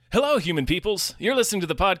Hello, human peoples. You're listening to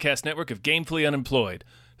the podcast network of Gamefully Unemployed.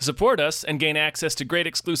 To support us and gain access to great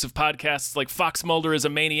exclusive podcasts like Fox Mulder is a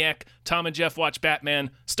Maniac, Tom and Jeff Watch Batman,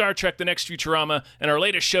 Star Trek The Next Futurama, and our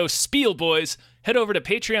latest show, Spiel Boys, head over to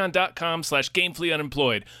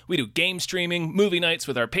patreon.com/gamefullyunemployed. We do game streaming, movie nights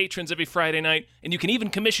with our patrons every Friday night, and you can even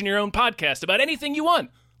commission your own podcast about anything you want.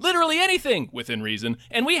 Literally anything, within reason,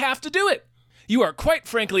 and we have to do it. You are quite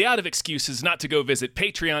frankly out of excuses not to go visit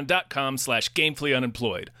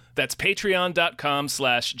patreon.com/gamefullyunemployed. That's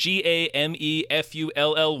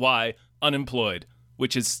patreon.com/GAMEFULLY unemployed,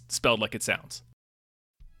 which is spelled like it sounds.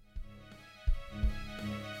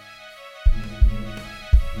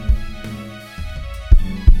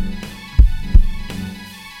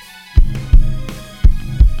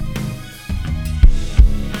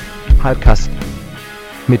 Hypecast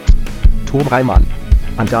mit Tom Reimann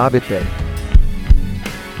und David Bell.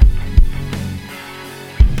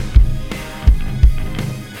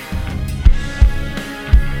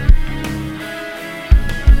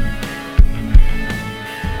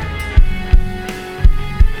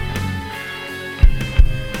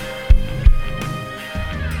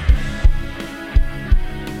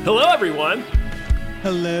 Hello, everyone.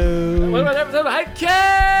 Hello. Welcome to episode of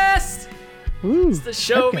Hypecast. Ooh, It's the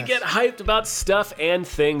show we Hypecast. get hyped about stuff and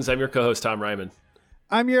things. I'm your co-host, Tom Ryman.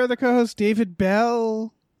 I'm your other co-host, David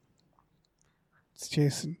Bell. It's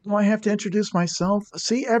Jason. Do I have to introduce myself?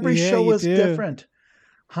 See, every Yeah, show you is do. different.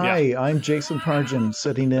 Hi, I'm Jason Pargin,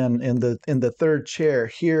 sitting in the third chair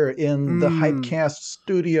here in the Hypecast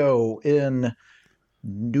studio in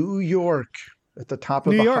New York, at the top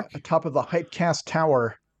of New York. top of the Hypecast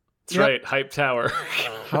tower, That's Yep. right, Hype Tower.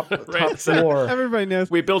 top Right. floor. Everybody knows.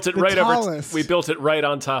 We built it The right tallest. We built it right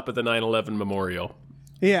on top of the 9/11 memorial.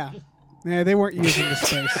 Yeah, they weren't using the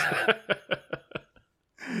space.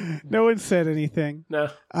 No one said anything. No.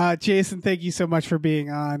 Jason, thank you so much for being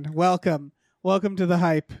on. Welcome to the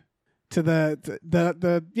hype, to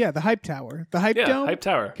the Hype Tower, the Hype Yeah, Dome. Hype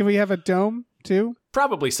Tower. Can we have a dome too?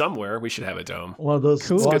 Probably somewhere we should have a dome. One of those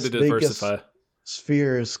Cool. It's Las good to Vegas diversify.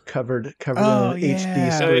 spheres covered Oh, in an HD yeah.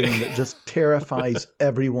 screen that just terrifies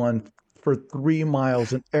everyone for 3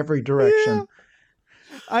 miles in every direction.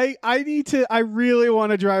 I really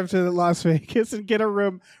want to drive to Las Vegas and get a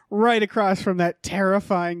room right across from that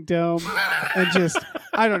terrifying dome and just,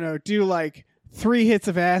 I don't know, do like 3 hits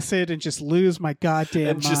of acid and just lose my goddamn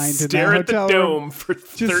And mind just in stare that at the hotel room. dome for Just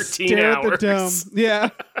 13 stare hours. at the dome. Yeah.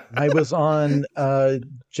 I was on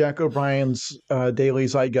Jack O'Brien's Daily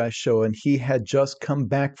Zeitgeist show, and he had just come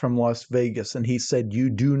back from Las Vegas, and he said, "You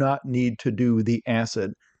do not need to do the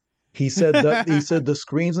acid." He said the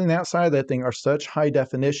screens on the outside of that thing are such high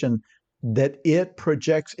definition that it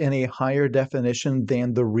projects in a higher definition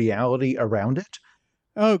than the reality around it.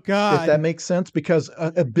 Oh If God. that makes sense, because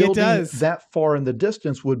a building does. that far in the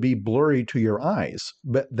distance would be blurry to your eyes,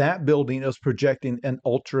 but that building is projecting an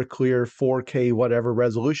ultra clear 4K whatever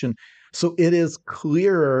resolution, so it is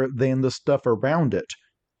clearer than the stuff around it.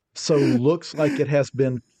 So looks like it has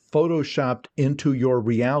been photoshopped into your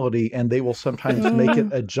reality, and they will sometimes make it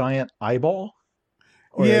a giant eyeball.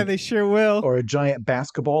 Or Yeah, a, they sure will. or a giant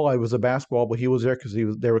basketball. I was a basketball, but he was there because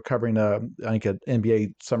they were covering I think an NBA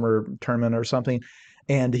summer tournament or something.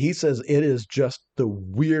 And he says it is just the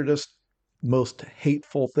weirdest, most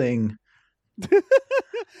hateful thing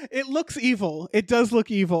It looks evil. It does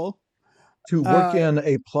look evil. to work in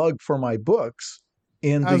a plug for my books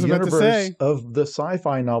in I the was about to universe say. of the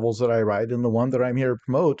sci-fi novels that I write, and the one that I'm here to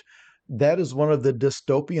promote. That is one of the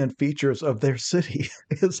dystopian features of their city,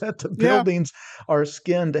 is that the Yeah. buildings are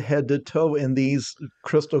skinned head to toe in these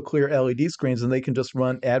crystal clear LED screens, and they can just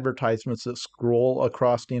run advertisements that scroll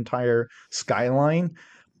across the entire skyline,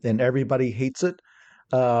 and everybody hates it.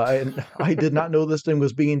 And I did not know this thing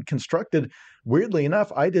was being constructed. Weirdly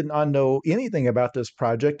enough, I did not know anything about this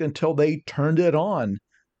project until they turned it on.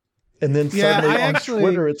 And then Yeah, suddenly I on actually-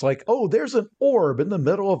 Twitter, it's like, oh, there's an orb in the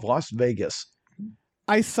middle of Las Vegas.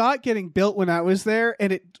 I saw it getting built when I was there,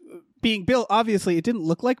 and it being built, obviously it didn't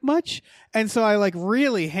look like much, and so I like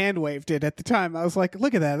really hand waved it at the time. I was like,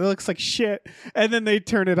 look at that, it looks like shit. And then they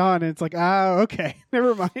turn it on and it's like, okay,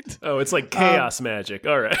 never mind. Oh, it's like chaos magic.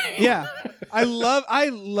 All right. Yeah. I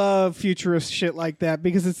love futurist shit like that,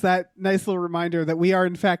 because it's that nice little reminder that we are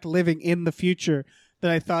in fact living in the future that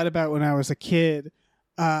I thought about when I was a kid.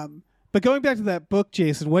 But going back to that book,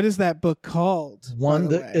 Jason, what is that book called? One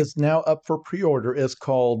by the that way? is now up for pre-order is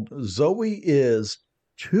called Zoe is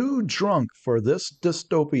Too Drunk for This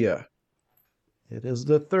Dystopia. It is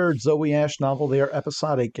the third Zoe Ash novel. They are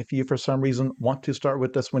episodic. If you, for some reason, want to start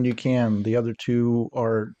with this one, you can. The other two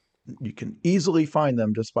are, you can easily find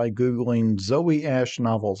them just by Googling Zoe Ash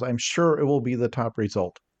novels. I'm sure it will be the top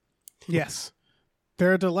result. Yes.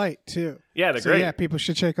 They're a delight, too. Yeah, they're great. Yeah, people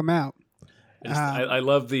should check them out. I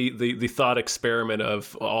love the thought experiment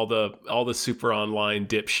of all the super online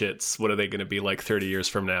dipshits. What are they going to be like 30 years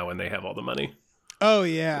from now when they have all the money? Oh,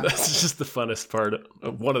 yeah. That's just the funnest part.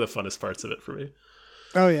 One of the funnest parts of it for me.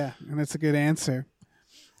 Oh, yeah. And it's a good answer.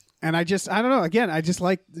 And I don't know. Again, I just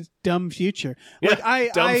like this dumb future. Like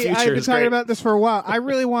I've been talking about this for a while. I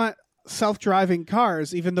really want self-driving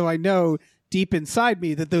cars, even though I know deep inside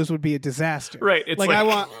me that those would be a disaster. Right. It's like I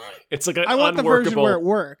want the version where it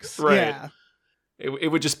works. Right. Yeah.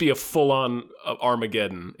 It would just be a full-on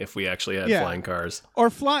Armageddon if we actually had flying cars.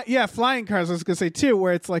 Or flying cars, I was going to say, too,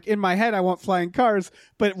 where it's like, in my head, I want flying cars,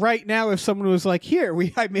 but right now, if someone was like, here,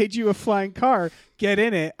 I made you a flying car, get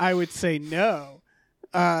in it, I would say no.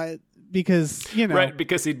 Because, Right,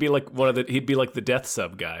 because he'd be like the death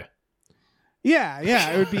sub guy. Yeah,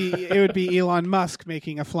 it would be Elon Musk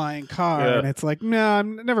making a flying car, and it's like, no,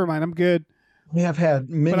 never mind, I'm good. We have had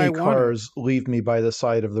many cars leave me by the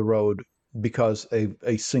side of the road because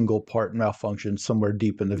a single part malfunctioned somewhere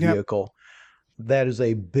deep in the vehicle. That is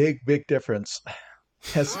a big, big difference.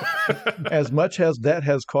 As much as that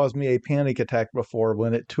has caused me a panic attack before,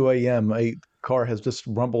 when at 2 a.m. a car has just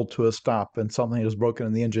rumbled to a stop and something has broken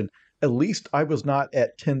in the engine, at least I was not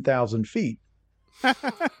at 10,000 feet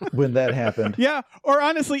when that happened. Yeah, or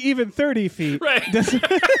honestly, even 30 feet. Right.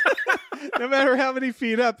 No matter how many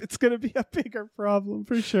feet up, it's going to be a bigger problem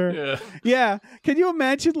for sure. Yeah. Yeah. Can you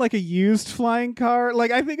imagine like a used flying car?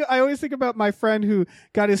 Like I always think about my friend who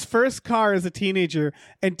got his first car as a teenager,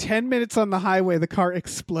 and 10 minutes on the highway, the car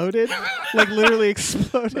exploded, like literally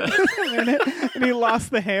exploded in a minute, and he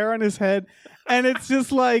lost the hair on his head. And it's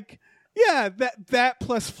just like, yeah, that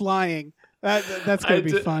plus flying. That's going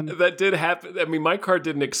to be fun. That did happen. I mean, my car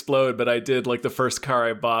didn't explode, but I did. Like, the first car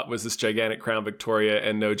I bought was this gigantic Crown Victoria,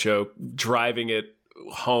 and no joke, driving it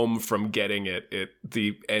home from getting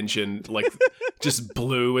the engine, like, just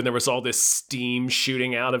blew, and there was all this steam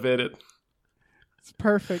shooting out of it. It's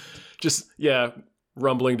perfect. Just,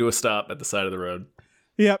 rumbling to a stop at the side of the road.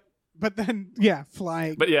 Yep. But then,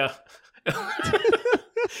 flying. But yeah.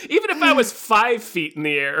 Even if I was 5 feet in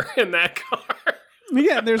the air in that car.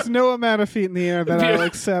 Yeah, there's no amount of feet in the air that I'll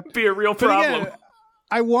accept. Be a real problem. Again,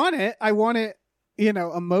 I want it.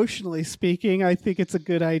 Emotionally speaking, I think it's a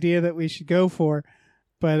good idea that we should go for.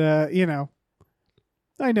 But I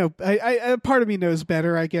know. I part of me knows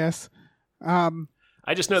better, I guess. I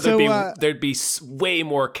just know there'd be way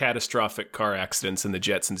more catastrophic car accidents in the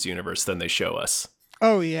Jetsons universe than they show us.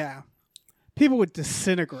 Oh yeah, people would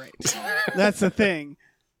disintegrate. That's the thing.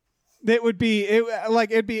 It would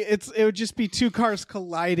just be two cars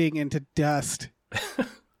colliding into dust.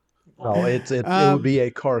 Well, it would be a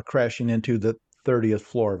car crashing into the 30th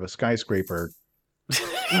floor of a skyscraper.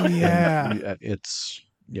 Oh yeah,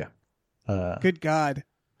 good God.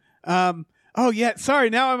 Oh yeah. Sorry.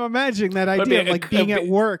 Now I'm imagining that idea of like being at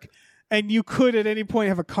work, and you could at any point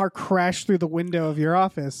have a car crash through the window of your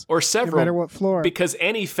office, or several, no matter what floor, because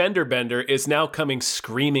any fender bender is now coming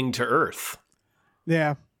screaming to Earth.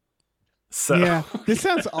 Yeah. So yeah, this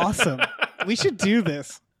sounds awesome. We should do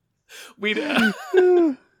this. We'd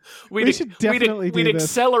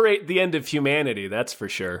accelerate the end of humanity, that's for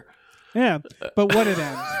sure. Yeah, but what an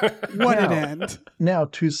end. An end. Now,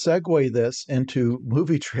 to segue this into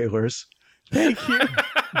movie trailers. Thank you.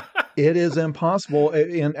 It is impossible.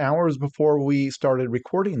 In hours before we started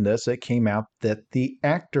recording this, it came out that the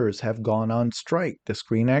actors have gone on strike, the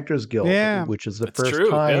Screen Actors Guild, which is the first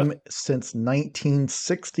time since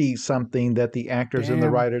 1960-something that the actors and the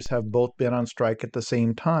writers have both been on strike at the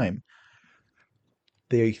same time.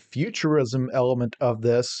 The futurism element of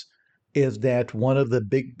this is that one of the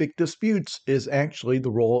big, big disputes is actually the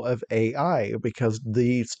role of AI, because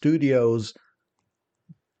the studios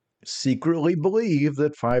secretly believe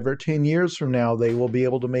that 5 or 10 years from now, they will be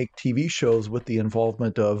able to make TV shows with the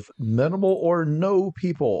involvement of minimal or no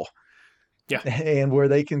people. Yeah. And where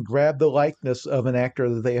they can grab the likeness of an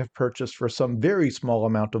actor that they have purchased for some very small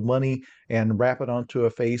amount of money and wrap it onto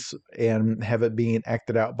a face and have it being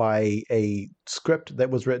acted out by a script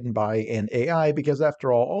that was written by an AI, because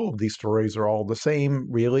after all of these stories are all the same,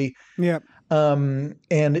 really. Yeah.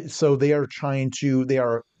 And so they are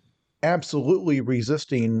absolutely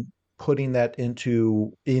resisting putting that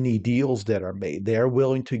into any deals that are made. They're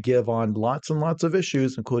willing to give on lots and lots of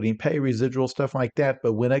issues, including pay, residual, stuff like that.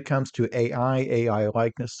 But when it comes to AI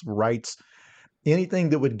likeness rights, anything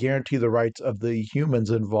that would guarantee the rights of the humans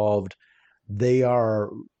involved,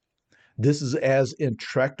 this is as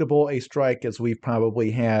intractable a strike as we've probably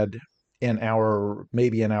had in our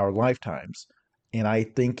lifetimes. And I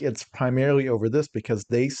think it's primarily over this because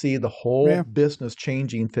they see the whole business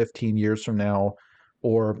changing 15 years from now,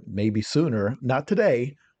 or maybe sooner, not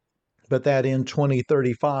today, but that in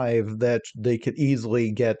 2035 that they could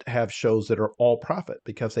easily have shows that are all profit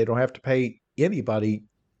because they don't have to pay anybody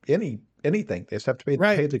anything. They just have to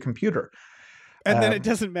pay the computer. And then it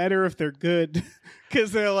doesn't matter if they're good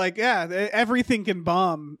because they're like, yeah, everything can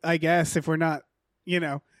bomb, I guess, if we're not,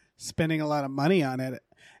 spending a lot of money on it.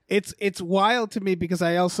 It's wild to me because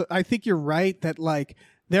I think you're right that like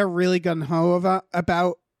they're really gung ho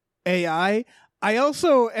about AI. I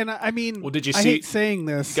also, and I mean, well, did you I hate saying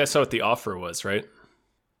this. You guys saw what the offer was, right?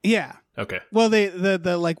 Yeah. Okay. Well,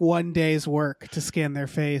 the like 1 day's work to scan their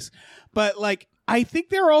face, but like I think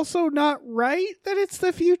they're also not right that it's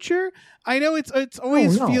the future. I know it's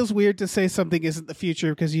always feels weird to say something isn't the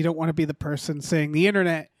future because you don't want to be the person saying the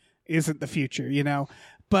internet isn't the future,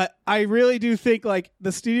 But I really do think like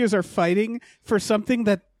the studios are fighting for something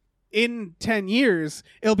that in 10 years,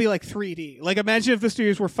 it'll be like 3D. Like imagine if the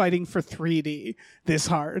studios were fighting for 3D this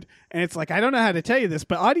hard. And it's like, I don't know how to tell you this,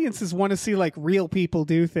 but audiences want to see like real people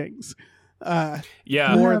do things.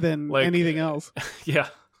 More than like, anything else. Yeah.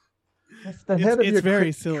 The head of your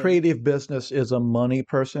very silly. Creative business is a money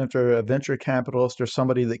person. If they're a venture capitalist or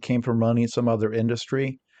somebody that came from running some other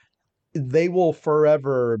industry, they will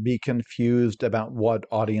forever be confused about what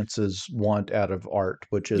audiences want out of art,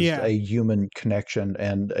 which is a human connection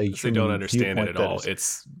and a human they don't understand it at all.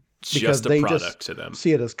 It's just a product to them.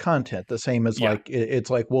 See it as content, the same as like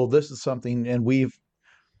it's like, well, this is something, and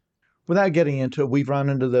without getting into it, we've run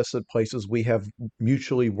into this at places we have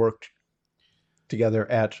mutually worked together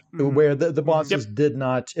at where the bosses did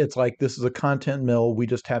not. It's like, this is a content mill. We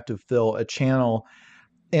just have to fill a channel.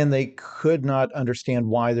 And they could not understand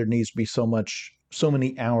why there needs to be so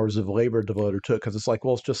many hours of labor devoted to it. Because it's like,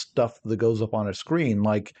 well, it's just stuff that goes up on a screen.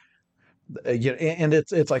 Like, and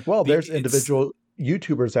it's like, well, there's individual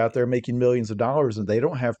YouTubers out there making millions of dollars and they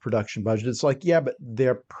don't have production budget. It's like, yeah, but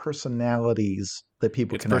they're personalities that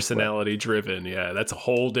people it's personality driven. Yeah, that's a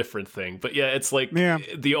whole different thing. But yeah, it's like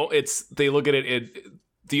they look at it.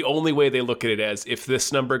 The only way they look at it as if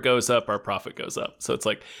this number goes up, our profit goes up. So it's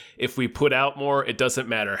like if we put out more, it doesn't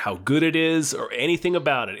matter how good it is or anything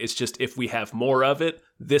about it. It's just if we have more of it,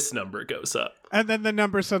 this number goes up. And then the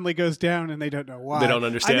number suddenly goes down and they don't know why. They don't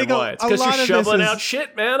understand why. It's because you're shoveling out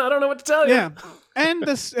shit, man. I don't know what to tell you. Yeah. And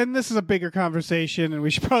this is a bigger conversation and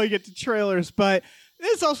we should probably get to trailers, but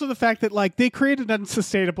there's also the fact that like they created an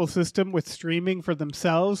unsustainable system with streaming for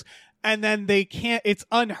themselves. And then they can't, it's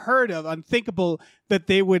unheard of, unthinkable that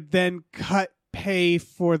they would then cut pay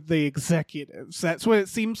for the executives. That's what it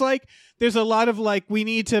seems like. There's a lot of like, we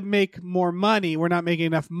need to make more money. We're not making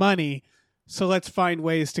enough money. So let's find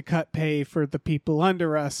ways to cut pay for the people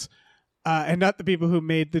under us and not the people who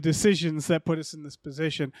made the decisions that put us in this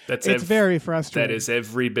position. It's very frustrating. That is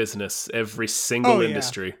every business, every single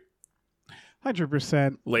industry.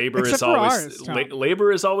 100%. Labor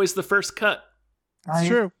is always the first cut. It's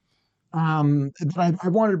true. But I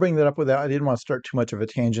wanted to bring that up I didn't want to start too much of a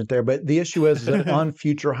tangent there, but the issue is that on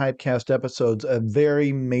future Hypecast episodes, a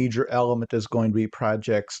very major element is going to be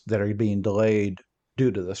projects that are being delayed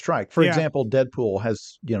due to the strike. For example, Deadpool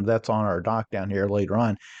has, that's on our dock down here later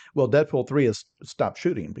on. Well, Deadpool 3 has stopped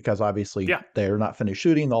shooting because obviously they're not finished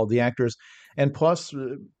shooting, all the actors. And plus,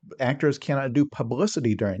 actors cannot do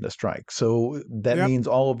publicity during the strike. So that means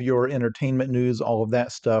all of your entertainment news, all of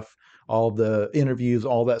that stuff, all the interviews,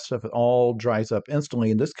 all that stuff, it all dries up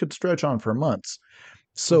instantly. And this could stretch on for months.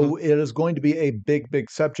 So it is going to be a big, big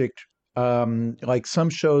subject. Like some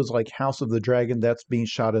shows like House of the Dragon, that's being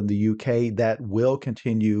shot in the UK, that will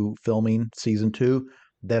continue filming season 2.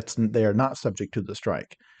 They're not subject to the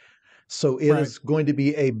strike. So it is going to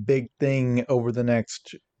be a big thing over the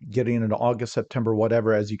next, getting into August, September,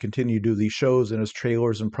 whatever, as you continue to do these shows and as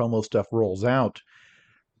trailers and promo stuff rolls out.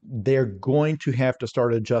 They're going to have to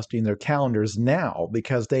start adjusting their calendars now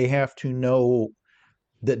because they have to know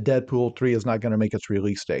that Deadpool 3 is not going to make its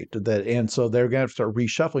release date. And so they're going to have to start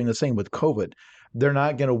reshuffling. The same with COVID. They're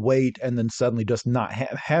not going to wait and then suddenly just not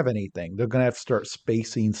have anything. They're going to have to start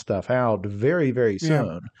spacing stuff out very, very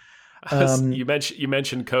soon. You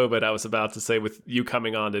mentioned COVID. I was about to say, with you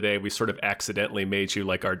coming on today, we sort of accidentally made you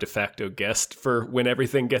like our de facto guest for when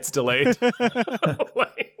everything gets delayed.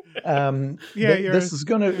 This is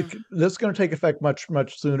going to take effect much,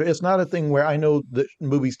 much sooner. It's not a thing where I know that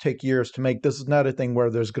movies take years to make. This is not a thing where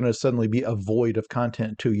there's going to suddenly be a void of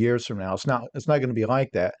content 2 years from now. It's not going to be like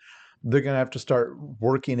that. They're going to have to start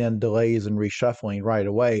working in delays and reshuffling right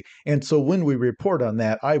away. And so when we report on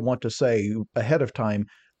that, I want to say ahead of time,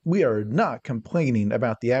 we are not complaining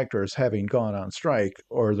about the actors having gone on strike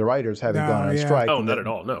or the writers having gone on strike. Oh, not at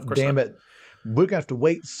all. No, of course damn not. it. We're going to have to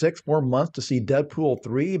wait 6 more months to see Deadpool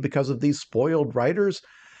 3 because of these spoiled writers.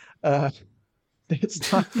 That's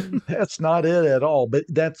not it at all. But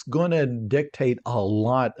that's going to dictate a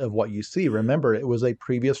lot of what you see. Remember, it was a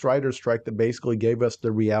previous writer's strike that basically gave us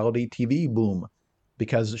the reality TV boom,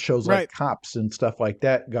 because shows like Cops and stuff like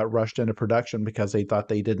that got rushed into production because they thought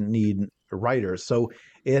they didn't need writers. So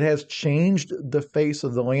it has changed the face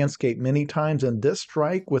of the landscape many times. And this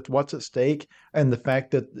strike, with what's at stake and the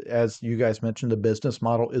fact that, as you guys mentioned, the business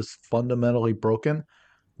model is fundamentally broken,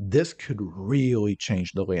 this could really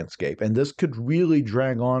change the landscape. And this could really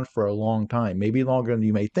drag on for a long time, maybe longer than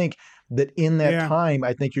you may think. That in that time,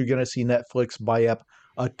 I think you're going to see Netflix buy up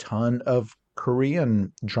a ton of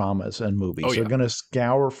Korean dramas and movies. They're going to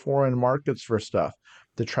scour foreign markets for stuff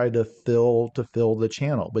to try to fill the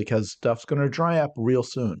channel, because stuff's going to dry up real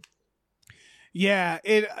soon. Yeah,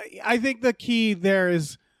 I think the key there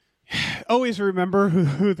is always remember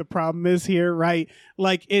who the problem is here, right?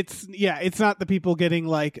 Like it's not the people getting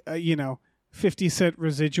like 50-cent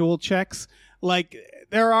residual checks. Like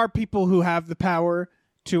there are people who have the power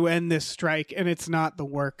to end this strike, and it's not the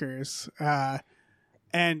workers.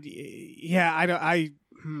 And I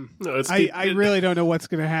really don't know what's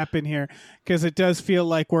going to happen here, because it does feel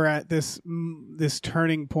like we're at this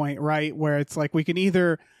turning point, right? Where it's like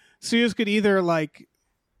Suez could either like,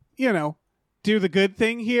 do the good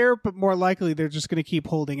thing here, but more likely they're just going to keep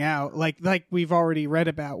holding out. Like we've already read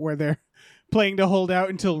about, where they're playing to hold out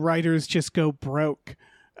until writers just go broke.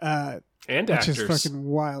 And which actors. Which is fucking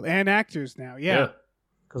wild. And actors now, yeah.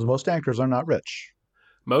 Because most actors are not rich.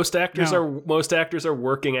 Most actors are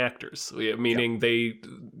working actors, meaning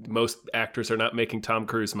most actors are not making Tom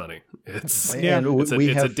Cruise money. It's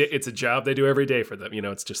a job they do every day for them.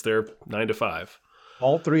 It's just their 9 to 5.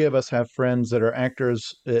 All three of us have friends that are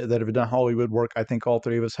actors that have done Hollywood work. I think all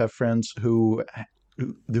three of us have friends who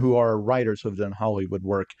are writers who have done Hollywood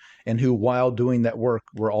work, and who, while doing that work,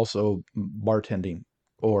 were also bartending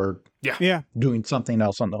or doing something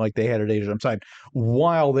else, something like they had at Asian Side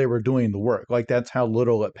while they were doing the work. Like that's how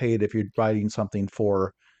little it paid if you're writing something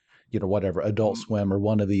for, whatever, Adult Swim or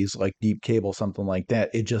one of these like deep cable, something like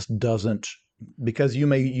that. It just doesn't, because you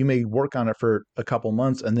may work on it for a couple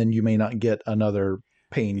months and then you may not get another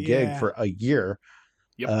paying gig for a year.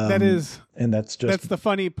 Yep. That's the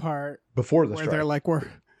funny part before the where strike. They're like,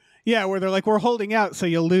 we're holding out, so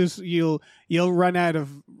you'll run out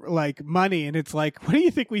of like money, and it's like, what do you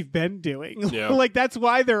think we've been doing? Yeah. Like that's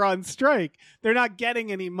why they're on strike. They're not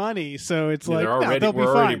getting any money, so it's like they'll be we're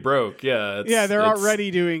already fine. broke. Yeah, they're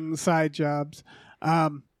already doing side jobs.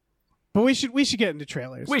 But we should get into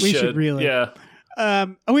trailers. We should really. Yeah.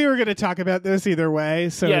 We were going to talk about this either way,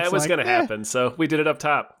 so it was going to happen. So we did it up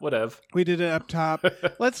top. Whatever. We did it up top.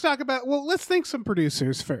 Let's thank some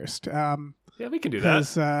producers first. Yeah, we can do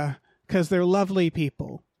that. Because they're lovely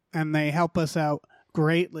people and they help us out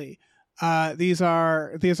greatly. These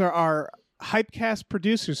are our Hypecast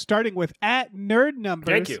producers, starting with @NerdNumbers.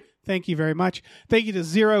 Thank you. Thank you very much. Thank you to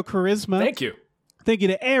Zero Charisma. Thank you. Thank you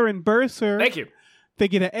to Aaron Burser. Thank you.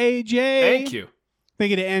 Thank you to AJ. Thank you. Thank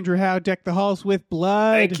you to Andrew Howe, Deck the Halls with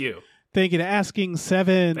Blood. Thank you. Thank you to Asking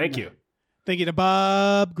Seven. Thank you. Thank you to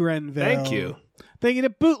Bob Grenville. Thank you. Thank you to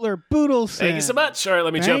Bootler Boodleson. Thank you so much. All right,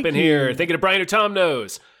 let me jump in here. Thank you to Brian who Tom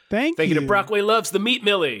knows. Thank you. Thank you to Brockway Loves the Meat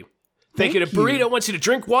Millie. Thank you to Burrito wants you to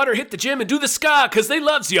drink water, hit the gym, and do the ska because they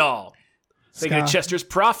loves y'all. Thank you to Chester's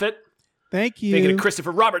Prophet. Thank you. Thank you to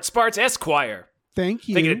Christopher Robert Sparts Esquire. Thank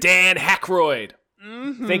you. Thank you to Dan Hackroyd.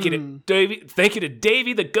 Mm-hmm. Thank you to Davey. Thank you to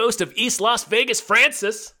Davey, the ghost of East Las Vegas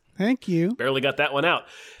Francis. Thank you. Barely got that one out.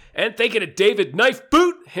 And thank you to David Knife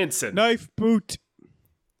Boot Henson. Knife Boot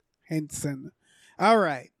Henson. All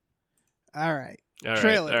right.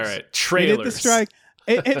 Trailers. All right. Trailers. We did the strike.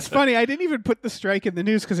 It's funny. I didn't even put the strike in the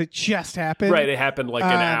news because it just happened. Right. It happened like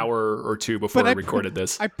an hour or two before we recorded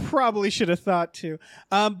this. I probably should have thought to.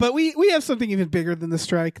 But we have something even bigger than the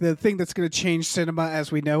strike, the thing that's going to change cinema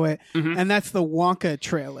as we know it. Mm-hmm. And that's the Wonka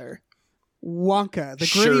trailer. Wonka. The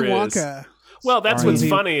gritty Wonka. Well, that's what's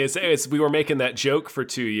funny is we were making that joke for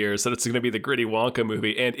 2 years that it's going to be the gritty Wonka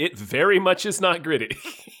movie, and it very much is not gritty.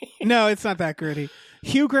 No, it's not that gritty.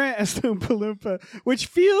 Hugh Grant as the Oompa Loompa, which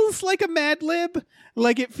feels like a Mad Lib.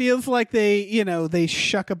 Like it feels like they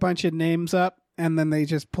shuck a bunch of names up and then they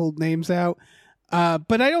just pulled names out.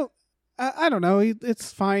 But I don't know.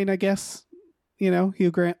 It's fine, I guess.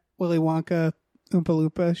 Hugh Grant, Willy Wonka, Oompa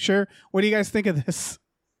Loompa. Sure. What do you guys think of this?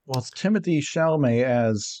 Well, it's Timothée Chalamet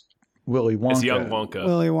as Willy Wonka. As young Wonka.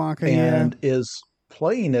 Willy Wonka, and is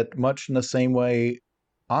playing it much in the same way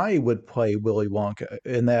I would play Willy Wonka,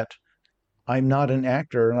 in that I'm not an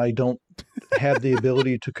actor and I don't have the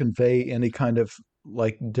ability to convey any kind of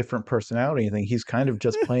like different personality or anything. He's kind of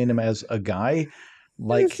just playing him as a guy.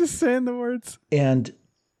 He's just saying the words. And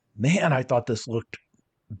man, I thought this looked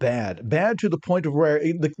bad to the point of where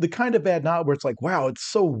the kind of bad, not where it's like, wow, it's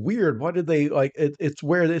so weird. Why did they like it? It's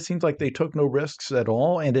where it seems like they took no risks at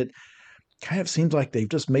all. And it kind of seems like they've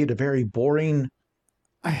just made a very boring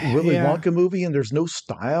Willy Wonka movie, and there's no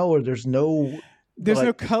style or there's no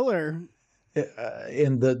color.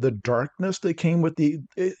 And the darkness that came with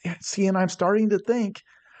and I'm starting to think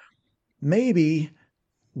maybe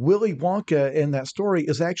Willy Wonka in that story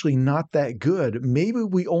is actually not that good. Maybe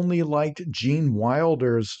we only liked Gene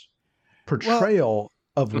Wilder's portrayal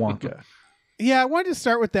of Wonka. Yeah, I wanted to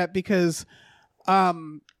start with that because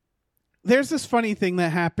there's this funny thing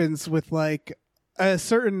that happens with like a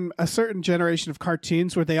certain generation of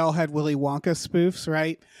cartoons where they all had Willy Wonka spoofs,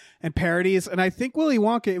 right? And parodies. And I think Willy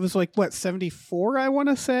Wonka, it was like, what, 74, I want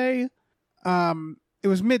to say? It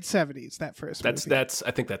was mid-70s, that first movie.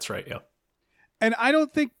 I think that's right, yeah. And I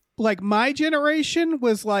don't think, like, my generation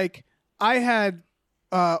was like, I had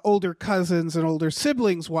older cousins and older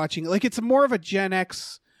siblings watching it. Like, it's more of a Gen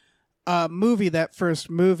X movie, that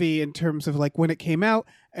first movie, in terms of, like, when it came out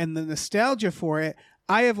and the nostalgia for it.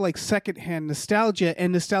 I have like secondhand nostalgia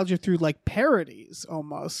and nostalgia through like parodies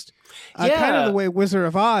almost. Kind of the way Wizard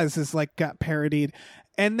of Oz is like got parodied.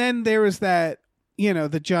 And then there was that,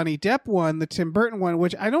 the Johnny Depp one, the Tim Burton one,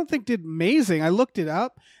 which I don't think did amazing. I looked it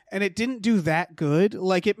up and it didn't do that good.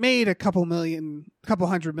 Like it made a couple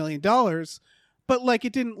 $100 million, but like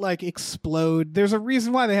it didn't like explode. There's a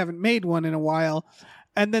reason why they haven't made one in a while.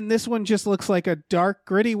 And then this one just looks like a dark,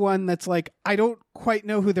 gritty one that's like, I don't quite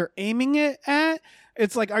know who they're aiming it at.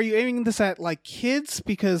 It's like, are you aiming this at like kids?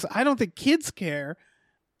 Because I don't think kids care.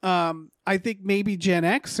 I think maybe Gen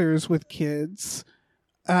Xers with kids.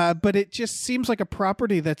 But it just seems like a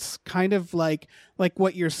property that's kind of like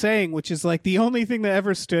what you're saying, which is like the only thing that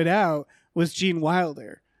ever stood out was Gene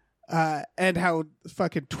Wilder. And how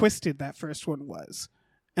fucking twisted that first one was.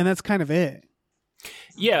 And that's kind of it.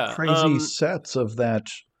 Yeah. Crazy sets of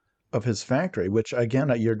his factory, which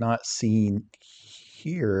again, you're not seeing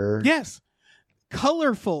here. Yes.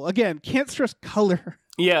 Colorful. Again, can't stress color.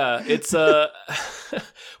 Yeah, it's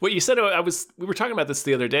what you said. We were talking about this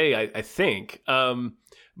the other day, I think.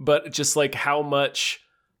 But just like how much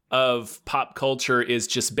of pop culture is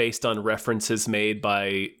just based on references made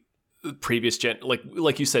by previous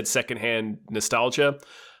like you said, secondhand nostalgia.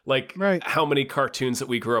 Like how many cartoons that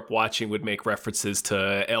we grew up watching would make references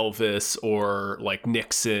to Elvis or like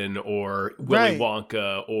Nixon or Willy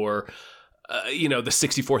Wonka or the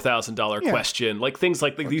 $64,000 question, like things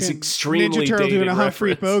like these extremely Ninja Turtle dated doing a Humphrey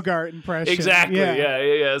reference. Bogart impression. Exactly.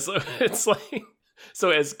 Yeah. So it's like, so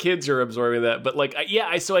as kids are absorbing that, but like,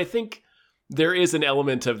 so I think there is an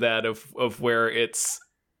element of that of where it's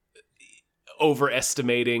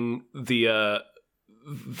overestimating the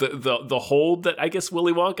hold that I guess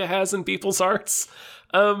Willy Wonka has in people's hearts.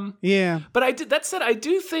 But that said, I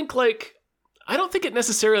do think like, I don't think it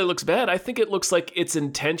necessarily looks bad. I think it looks like it's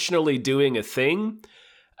intentionally doing a thing.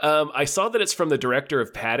 I saw that it's from the director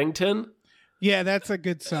of Paddington. Yeah, that's a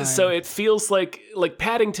good sign. So it feels like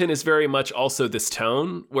Paddington is very much also this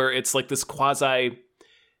tone where it's like this quasi,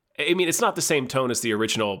 I mean, it's not the same tone as the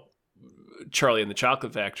original Charlie and the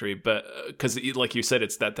Chocolate Factory, but because like you said,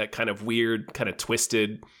 it's that kind of weird, kind of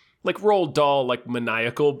twisted, like Roald Dahl, like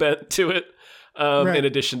maniacal bent to it. In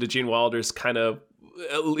addition to Gene Wilder's kind of,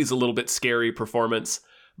 is a little bit scary performance,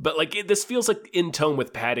 but like this feels like in tone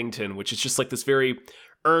with Paddington, which is just like this very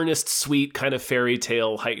earnest, sweet kind of fairy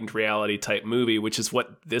tale heightened reality type movie, which is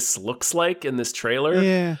what this looks like in this trailer.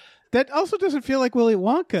 Yeah, that also doesn't feel like Willy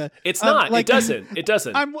Wonka. It's not. Like, it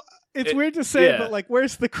doesn't. It's weird to say, but like,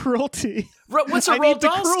 where's the cruelty? What's a Roald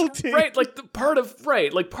Dahl cruelty? Right, like part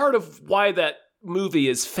of why that movie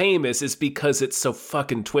is famous is because it's so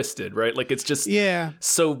fucking twisted, right? Like it's just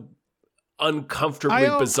so uncomfortably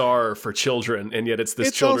bizarre for children, and yet it's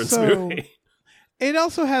children's movie. It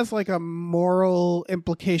also has like a moral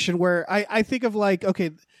implication where I think of like,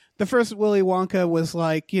 okay, the first Willy Wonka was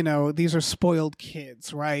like, these are spoiled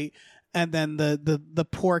kids, right? And then the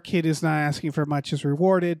poor kid who's not asking for much is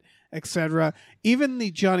rewarded, etc. Even the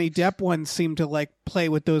Johnny Depp one seemed to like play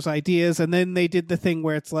with those ideas, and then they did the thing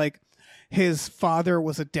where it's like his father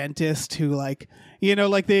was a dentist who like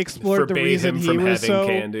they explored the reason him he from was having so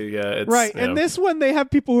candy. Right. And this one they have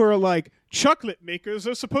people who are like, chocolate makers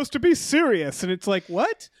are supposed to be serious, and it's like,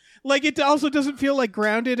 what? Like it also doesn't feel like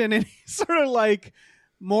grounded in any sort of like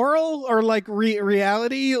moral or like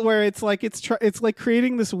reality, where it's like it's like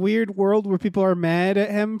creating this weird world where people are mad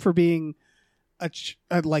at him for being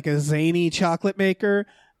like a zany chocolate maker,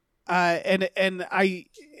 and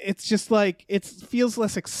it's just like it feels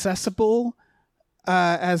less accessible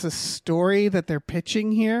as a story that they're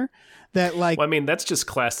pitching here. That like, well, I mean, that's just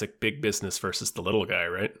classic big business versus the little guy,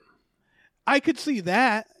 right? I could see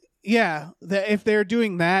that. Yeah, that if they're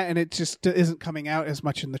doing that and it just isn't coming out as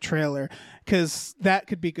much in the trailer, because that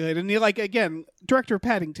could be good. And you're like, again, director of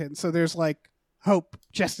Paddington, so there's like hope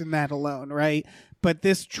just in that alone, right? But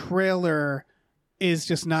this trailer is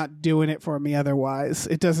just not doing it for me otherwise.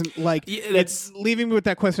 It doesn't like, it's leaving me with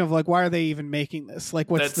that question of like, why are they even making this?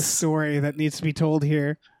 Like, what's the story that needs to be told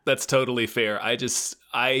here? That's totally fair.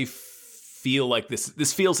 I feel like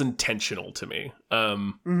this feels intentional to me.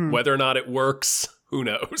 Whether or not it works, who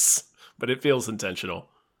knows? But it feels intentional.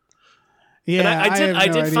 Yeah, and I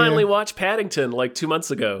did finally watch Paddington like 2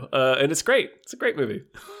 months ago, and it's great. It's a great movie.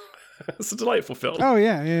 It's a delightful film. Oh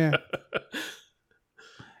yeah.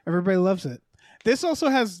 Everybody loves it. This also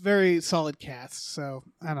has very solid cast, so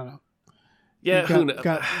I don't know. Yeah,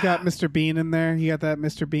 got Mr. Bean in there. You got that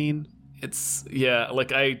Mr. Bean. It's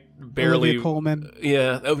like I barely Olivia Colman.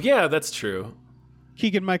 Yeah. Oh yeah, that's true.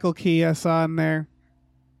 Keegan-Michael Key I saw in there.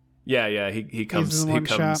 Yeah, he comes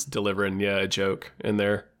delivering a joke in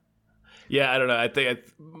there. Yeah, I don't know. I think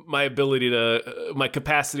my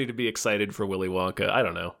capacity to be excited for Willy Wonka, I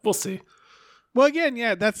don't know. We'll see. Well, again,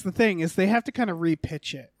 yeah, that's the thing is they have to kind of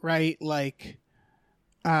repitch it, right? Like,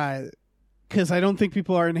 because I don't think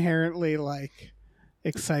people are inherently like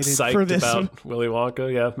excited for this about Willy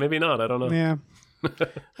Wonka. Yeah, maybe not. I don't know.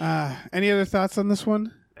 Yeah. Any other thoughts on this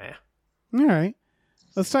one? Nah. All right.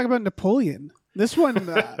 Let's talk about Napoleon. This one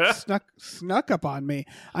snuck up on me.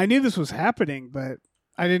 I knew this was happening, but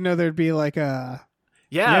I didn't know there'd be like a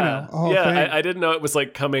whole thing. I didn't know it was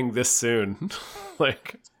like coming this soon.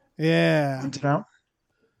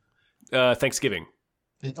 Thanksgiving.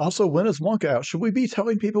 And also, when is Wonka out? Should we be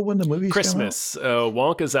telling people when the movie's Christmas?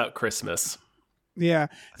 Wonka's out Christmas. Yeah,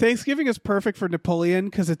 Thanksgiving is perfect for Napoleon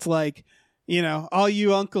because it's like, all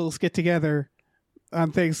you uncles get together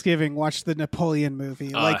on Thanksgiving, watch the Napoleon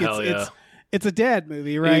movie. It's a dad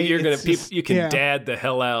movie, right? You can dad the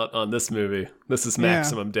hell out on this movie. This is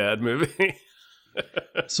maximum dad movie.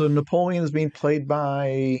 So Napoleon is being played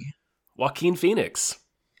by Joaquin Phoenix.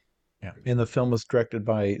 Yeah, and the film was directed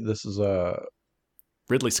by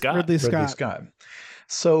Ridley Scott. Ridley Scott.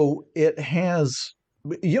 So it has.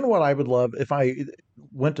 You know what I would love if I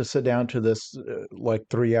went to sit down to this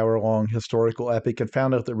 3-hour long historical epic and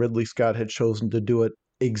found out that Ridley Scott had chosen to do it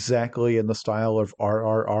exactly in the style of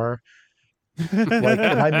RRR. And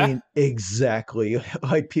I mean exactly,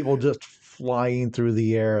 like people just flying through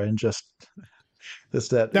the air and just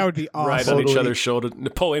that would be awesome. Right on each other's shoulder.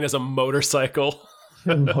 Napoleon has a motorcycle.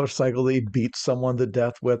 He beats someone to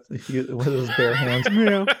death with his bare hands.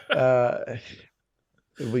 Yeah.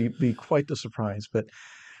 It would be quite the surprise, but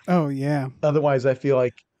oh yeah. Otherwise, I feel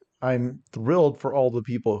like I'm thrilled for all the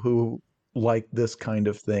people who like this kind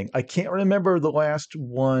of thing. I can't remember the last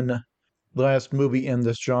movie in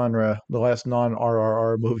this genre, the last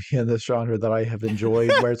non-RRR movie in this genre that I have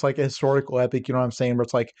enjoyed, where it's like a historical epic, you know what I'm saying? Where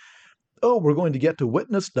it's like, oh, we're going to get to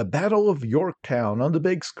witness the Battle of Yorktown on the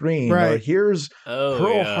big screen. Right. Or here's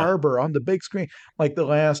Pearl Harbor on the big screen. Like the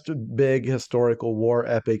last big historical war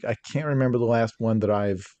epic, I can't remember the last one that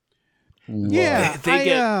I've loved.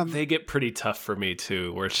 Yeah, they get pretty tough for me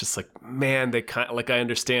too, where it's just like, man, they kind of, like, I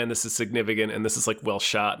understand this is significant and this is like well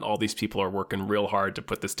shot and all these people are working real hard to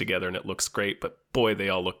put this together and it looks great, but boy, they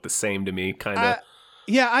all look the same to me, kind of.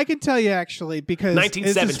 Yeah, I can tell you actually, because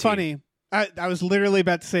it's just funny. I was literally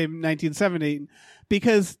about to say 1917,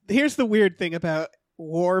 because here's the weird thing about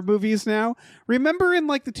war movies now. Remember in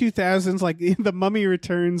like the 2000s, like The Mummy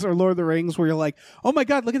Returns or Lord of the Rings, where you're like, oh my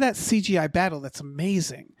God, look at that CGI battle. That's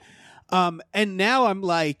amazing. And now I'm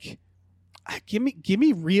like, give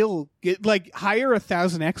me real, hire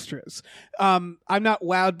 1,000 extras. I'm not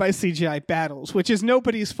wowed by CGI battles, which is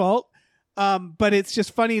nobody's fault. But it's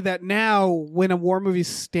just funny that now when a war movie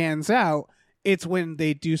stands out, it's when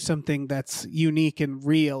they do something that's unique and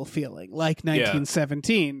real feeling, like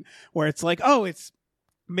 1917, where it's like, oh, it's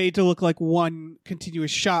made to look like one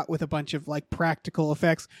continuous shot with a bunch of like practical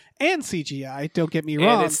effects and CGI. Don't get me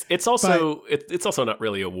wrong. And it's also not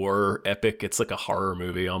really a war epic. It's like a horror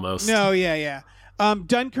movie almost. No, yeah.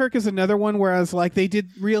 Dunkirk is another one where I was like, they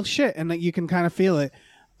did real shit and you can kind of feel it.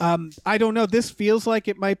 I don't know. This feels like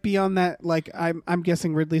it might be on that. Like I'm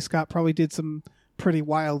guessing Ridley Scott probably did some pretty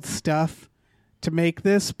wild stuff to make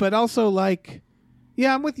this, but also like,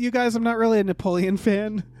 yeah, I'm with you guys. I'm not really a Napoleon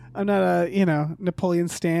fan. a Napoleon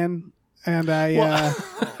stan, and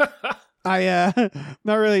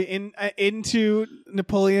not really into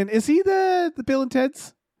Napoleon. Is he the Bill and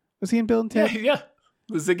Ted's? Was he in Bill and Ted? Yeah.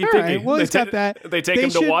 The Ziggy All Piggy. right, well, he's got that. They take him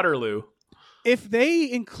to Waterloo. If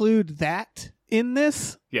they include that in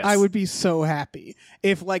this, yes. I would be so happy.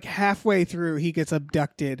 If like halfway through he gets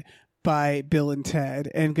abducted by Bill and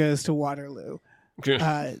Ted and goes to Waterloo.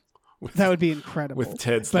 That would be incredible. With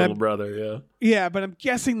Ted's little brother, yeah. Yeah, but I'm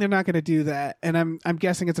guessing they're not going to do that, and I'm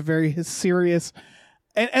guessing it's a very serious.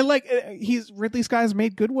 And like Ridley Scott's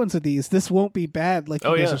made good ones of these. This won't be bad, like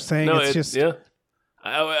you guys are saying. No, it's just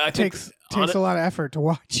I takes a lot of effort to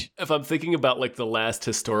watch. If I'm thinking about like the last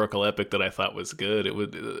historical epic that I thought was good, it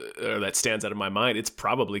would or that stands out in my mind. It's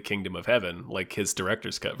probably Kingdom of Heaven, like his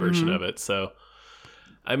director's cut version of it. So,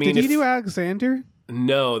 I mean, did he do Alexander?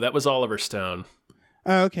 No, that was Oliver Stone.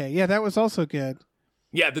 Oh, okay, yeah, that was also good.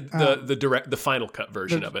 Yeah, the final cut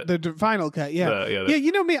version of it. The final cut, yeah.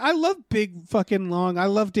 You know me, I love big fucking long. I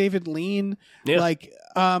love David Lean. Yeah. Like,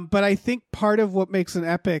 but I think part of what makes an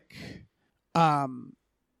epic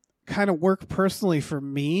kind of work personally for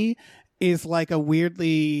me is like a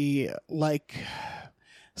weirdly like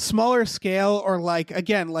smaller scale, or like,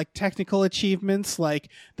 again, like technical achievements, like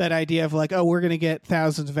that idea of like, oh, we're going to get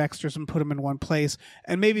thousands of extras and put them in one place.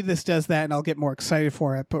 And maybe this does that and I'll get more excited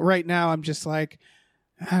for it. But right now I'm just like,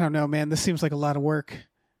 I don't know, man, this seems like a lot of work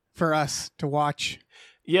for us to watch.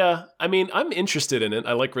 Yeah. I mean, I'm interested in it.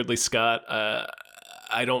 I like Ridley Scott.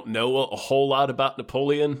 I don't know a whole lot about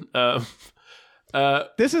Napoleon.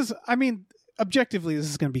 This is, I mean, objectively, this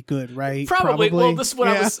is going to be good, right? Probably. Well, this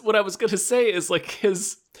is what I was going to say is like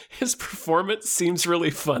his performance seems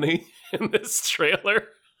really funny in this trailer.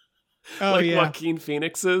 Oh, like Joaquin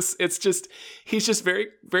Phoenix's. It's just, he's just very,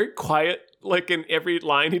 very quiet, like in every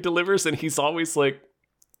line he delivers, and he's always like,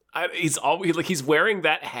 he's always like, he's wearing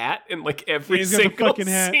that hat in like every single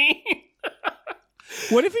scene.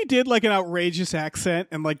 What if he did like an outrageous accent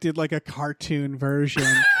and like did like a cartoon version?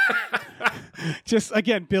 Just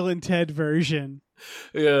again, Bill and Ted version.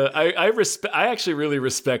 Yeah, I actually really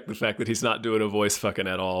respect the fact that he's not doing a voice fucking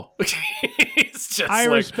at all. He's just I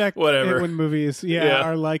like, respect whatever. it when movies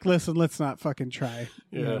are like, listen, let's not fucking try.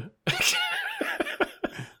 Yeah.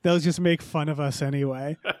 They'll just make fun of us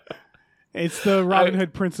anyway. It's the Robin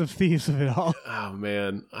Hood Prince of Thieves of it all. Oh,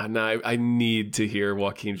 man. I need to hear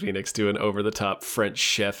Joaquin Phoenix do an over-the-top French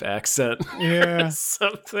chef accent. Yeah.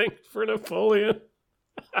 Something for Napoleon.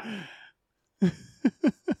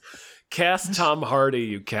 Cast Tom Hardy,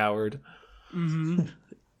 you coward. Mm-hmm.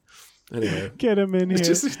 Anyway. Get him in here.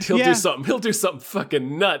 He'll do something. He'll do something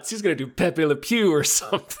fucking nuts. He's going to do Pepe Le Pew or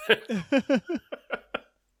something.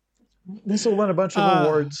 This will win a bunch of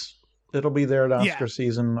awards. It'll be there at Oscar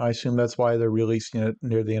season. I assume that's why they're releasing it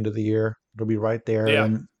near the end of the year. It'll be right there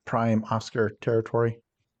in prime Oscar territory.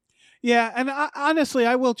 Yeah, and honestly,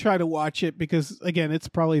 I will try to watch it because, again, it's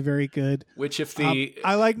probably very good. Which if the...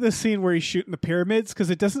 I like the scene where he's shooting the pyramids because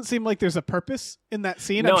it doesn't seem like there's a purpose in that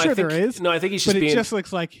scene. I'm sure there is. No, I think he's just being... But it just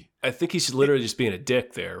looks like... I think he's literally just being a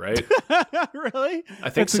dick there, right? Really? I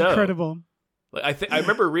think That's incredible. I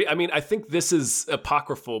remember. I think this is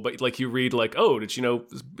apocryphal, but like you read, like, oh, did you know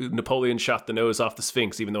Napoleon shot the nose off the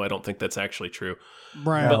Sphinx? Even though I don't think that's actually true,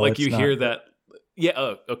 right? But like you hear that, yeah.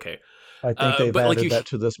 Oh, okay. I think they've added that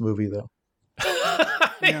to this movie, though.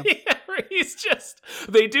 Yeah. He's just.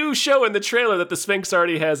 They do show in the trailer that the Sphinx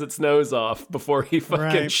already has its nose off before he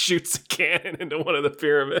fucking shoots a cannon into one of the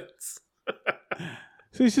pyramids.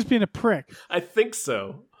 So he's just being a prick. I think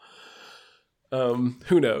so.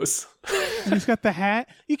 Who knows? He's got the hat.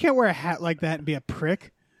 You can't wear a hat like that and be a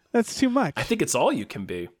prick. That's too much. I think it's all you can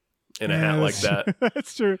be in a hat like that.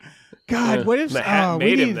 That's true. God, what if the hat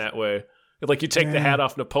made him that way? Like you take the hat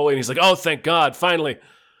off Napoleon, he's like, "Oh, thank God, finally!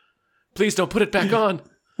 Please don't put it back on."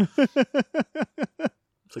 It's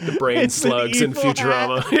like the brain slugs in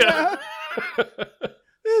Futurama. Yeah.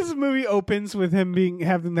 This movie opens with him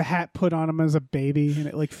having the hat put on him as a baby, and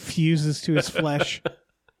it like fuses to his flesh.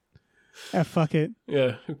 Fuck it.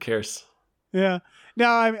 Yeah, who cares? Yeah. No,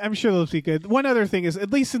 I'm sure they'll be good. One other thing is,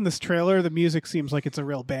 at least in this trailer, the music seems like it's a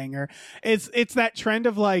real banger. It's that trend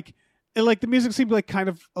of like the music seems like kind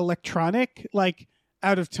of electronic, like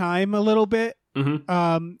out of time a little bit. Mm-hmm.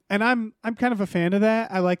 And I'm kind of a fan of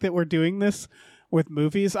that. I like that we're doing this with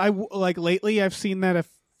movies. Lately I've seen that a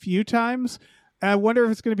few times. I wonder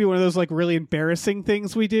if it's going to be one of those like really embarrassing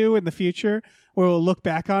things we do in the future where we'll look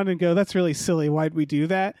back on and go, that's really silly. Why'd we do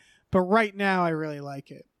that? But right now, I really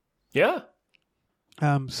like it. Yeah.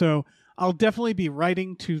 So I'll definitely be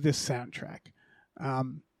writing to this soundtrack.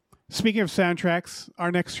 Speaking of soundtracks,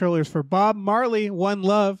 our next trailer is for Bob Marley, One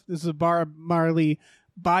Love. This is a Bob Marley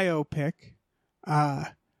biopic.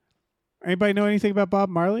 Anybody know anything about Bob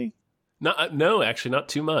Marley? No, actually, not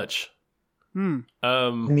too much.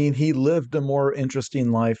 I mean, he lived a more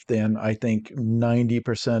interesting life than I think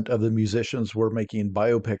 90% of the musicians were making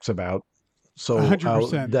biopics about. So 100%. I'll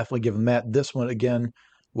definitely give him that. This one, again,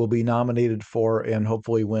 will be nominated for and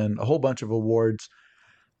hopefully win a whole bunch of awards.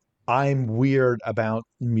 I'm weird about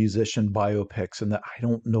musician biopics and that I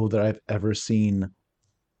don't know that I've ever seen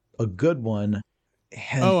a good one.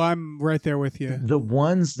 And I'm right there with you. the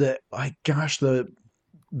ones that,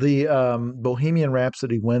 the Bohemian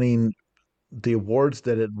Rhapsody winning the awards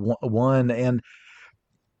that it won, and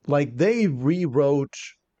like they rewrote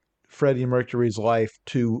Freddie Mercury's life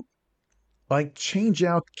to like change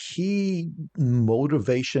out key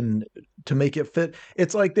motivation to make it fit.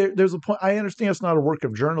 It's like there's a point. I understand it's not a work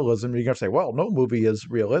of journalism. You're gonna say, well, no movie is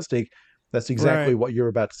realistic. That's exactly what you're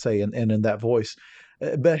about to say, and in that voice.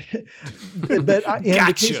 But in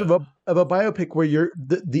the case of a biopic where you're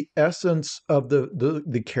the essence of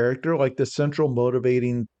the character, like the central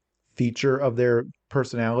motivating feature of their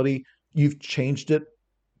personality, you've changed it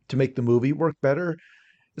to make the movie work better.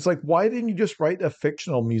 It's like, why didn't you just write a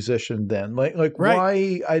fictional musician then?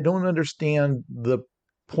 Why? I don't understand the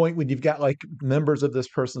point when you've got like members of this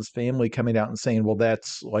person's family coming out and saying, well,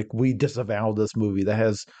 that's like, we disavow this movie that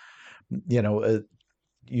has,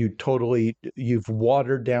 you've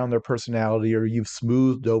watered down their personality or you've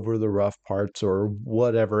smoothed over the rough parts or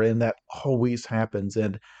whatever. And that always happens.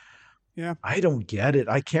 And yeah, I don't get it.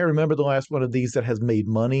 I can't remember the last one of these that has made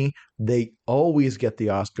money. They always get the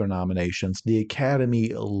Oscar nominations. The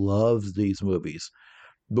Academy loves these movies.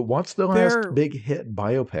 But what's the last big hit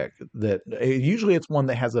biopic that usually it's one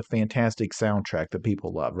that has a fantastic soundtrack that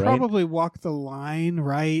people love, right? Probably Walk the Line,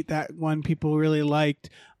 right? That one people really liked.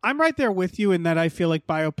 I'm right there with you in that I feel like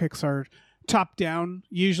biopics are top down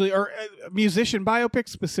usually, or musician biopics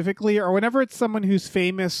specifically, or whenever it's someone who's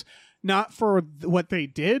famous not for what they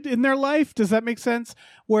did in their life. Does that make sense?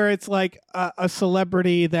 Where it's like a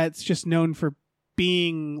celebrity that's just known for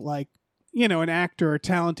being like, an actor or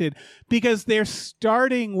talented, because they're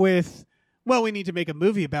starting with, well, we need to make a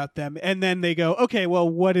movie about them. And then they go, okay, well,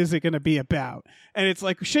 what is it going to be about? And it's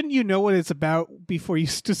like, shouldn't you know what it's about before you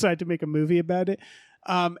decide to make a movie about it?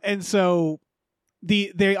 And so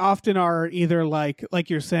they often are either like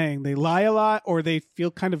you're saying, they lie a lot or they feel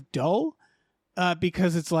kind of dull.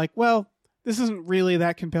 Because it's like, well, this isn't really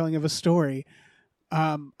that compelling of a story.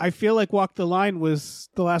 I feel like Walk the Line was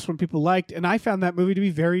the last one people liked, and I found that movie to be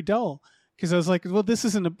very dull because I was like, well, this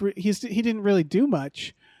isn't he didn't really do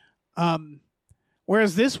much.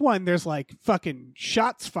 Whereas this one, there's like fucking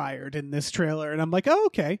shots fired in this trailer, and I'm like, oh,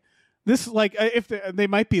 okay, this like if they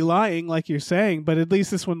might be lying, like you're saying, but at least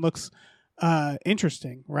this one looks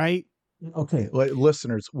interesting, right? Okay,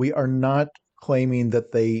 listeners, we are not claiming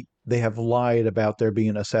that they have lied about there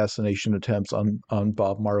being assassination attempts on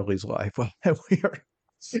Bob Marley's life. Well,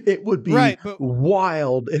 it would be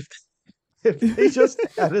wild if they just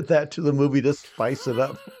added that to the movie to spice it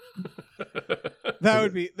up. That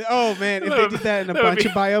would be, oh man, if they did that in a bunch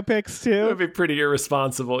of biopics too. That would be pretty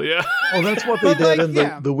irresponsible, yeah. Oh, that's what they did in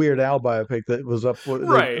the Weird Al biopic that was up,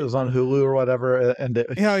 it was on Hulu or whatever, and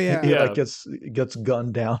he gets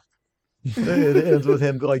gunned down. It ends with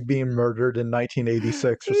him like being murdered in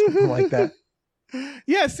 1986 or something like that.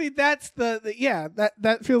 Yeah, see, that's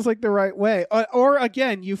that feels like the right way. Or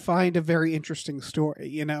again, you find a very interesting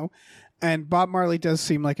story, and Bob Marley does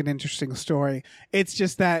seem like an interesting story. It's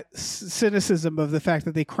just that cynicism of the fact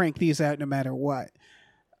that they crank these out no matter what.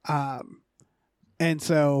 And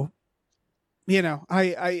so,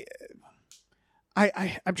 I'm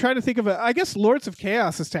trying to think of I guess Lords of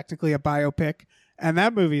Chaos is technically a biopic. And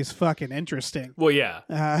that movie is fucking interesting. Well, yeah.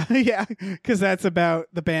 Yeah, because that's about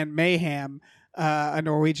the band Mayhem, a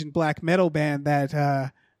Norwegian black metal band that,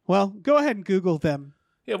 go ahead and Google them.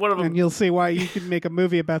 Yeah, one of them. And you'll see why you can make a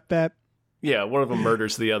movie about that. Yeah, one of them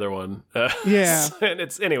murders the other one. Yeah. And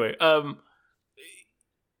it's, anyway,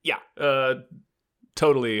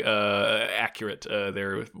 totally accurate.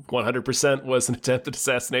 There 100% was an attempted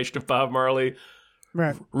assassination of Bob Marley.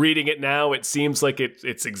 Right. Reading it now, it seems like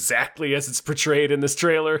it's exactly as it's portrayed in this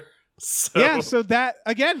trailer. So that,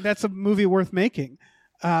 again, that's a movie worth making.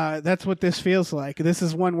 That's what this feels like. This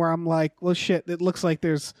is one where I'm like, well, shit, it looks like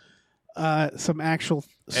there's some actual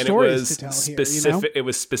stories to tell here. It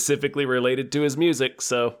was specifically related to his music,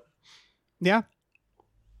 so. Yeah.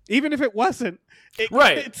 Even if it wasn't,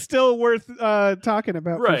 it's still worth talking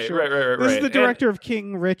about. Right, for sure. right. This is the director of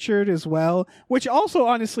King Richard as well, which also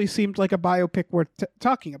honestly seemed like a biopic worth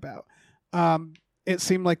talking about. it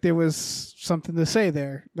seemed like there was something to say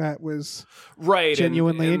there that was right,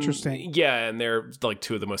 genuinely and interesting. Yeah, and they're like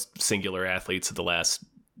two of the most singular athletes of the last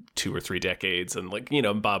 2 or 3 decades, and like, you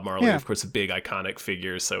know, Bob Marley, of course, a big iconic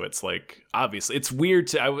figure. So it's like, obviously, it's weird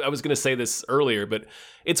to. I was going to say this earlier, but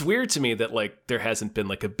it's weird to me that like there hasn't been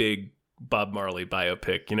like a big Bob Marley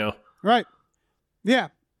biopic, you know? Right. Yeah.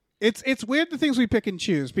 It's weird the things we pick and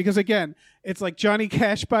choose, because again, it's like Johnny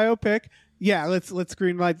Cash biopic. Yeah, let's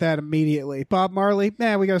greenlight that immediately. Bob Marley,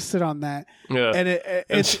 we got to sit on that. Yeah, and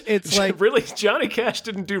it's like really, Johnny Cash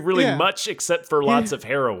didn't do really much except for lots of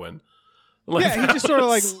heroin. Like, he just sort of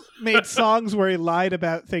like made songs where he lied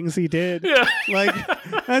about things he did. Yeah, like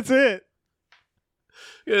that's it.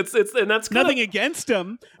 It's and that's nothing against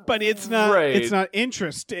him, but it's not it's not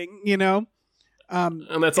interesting, you know.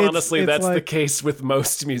 And that's honestly that's like, the case with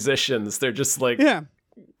most musicians. They're just like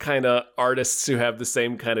kind of artists who have the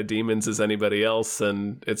same kind of demons as anybody else,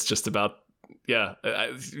 and it's just about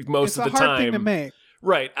most of the time. It's a hard thing to make.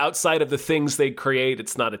 Right, outside of the things they create,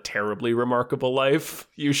 it's not a terribly remarkable life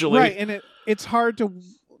usually. Right, and it's hard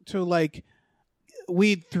to like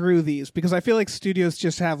weed through these, because I feel like studios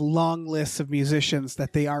just have long lists of musicians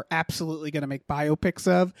that they are absolutely going to make biopics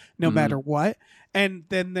of no matter what. And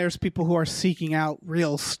then there's people who are seeking out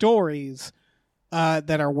real stories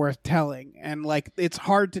that are worth telling. And like, it's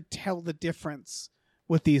hard to tell the difference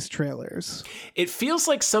with these trailers. It feels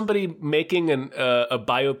like somebody making a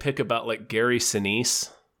biopic about like Gary Sinise.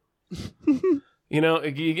 You know,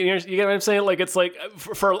 you get what I'm saying? Like, it's like,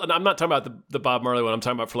 for I'm not talking about the Bob Marley one. I'm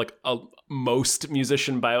talking about for like most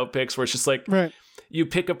musician biopics where it's just like, you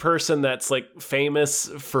pick a person that's like famous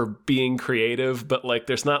for being creative, but like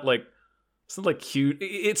there's not like, it's not like cute.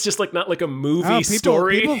 It's just like not like a movie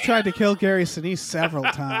story. People have tried to kill Gary Sinise several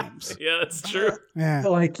times. Yeah, that's true. Yeah,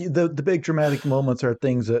 like the big dramatic moments are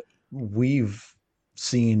things that we've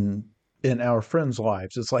seen in our friends'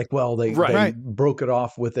 lives. It's like, well, they broke it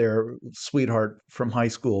off with their sweetheart from high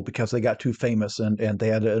school because they got too famous and they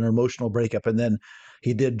had an emotional breakup, and then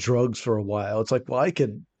he did drugs for a while. It's like, well, I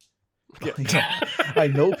could.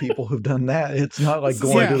 I know people who've done that. It's not like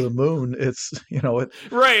going to the moon. It's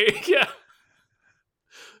right. Yeah.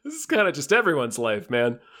 This is kind of just everyone's life,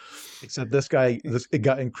 man. Except this guy, it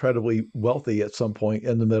got incredibly wealthy at some point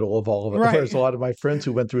in the middle of all of it. Right. There's a lot of my friends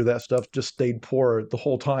who went through that stuff just stayed poor the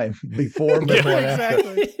whole time, before, middle, and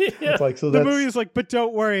after. It's like, so the movie is like, but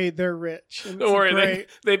don't worry, they're rich. And don't worry,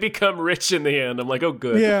 they become rich in the end. I'm like, oh,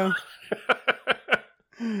 good. Yeah.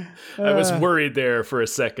 I was worried there for a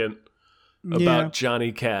second about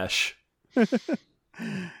Johnny Cash.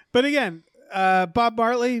 But again, Bob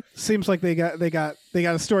Marley seems like they got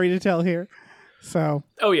a story to tell here. So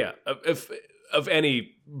of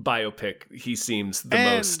any biopic, he seems the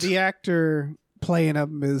most. And the actor playing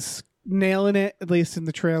him is nailing it, at least in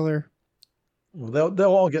the trailer. Well, they'll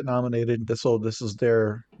all get nominated. This is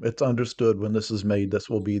it's understood when this is made, this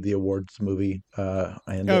will be the awards movie,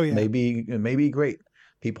 and it may be great.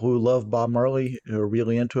 People who love Bob Marley, who are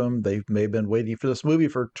really into him, they may have been waiting for this movie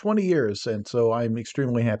for 20 years, and so I'm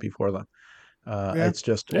extremely happy for them. It's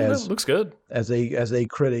just it looks good. As a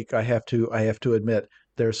critic, I have to admit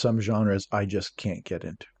there's some genres I just can't get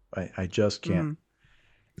into. I just can't.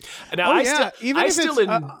 Now,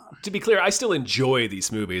 to be clear, I still enjoy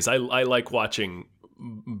these movies. I like watching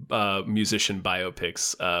musician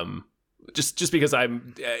biopics, just because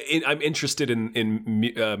I'm interested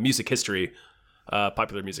in music history,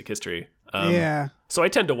 popular music history. So I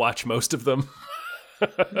tend to watch most of them.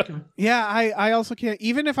 Yeah, I also can't,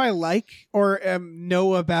 even if I like or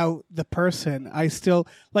know about the person, I still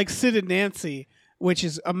like Sid and Nancy, which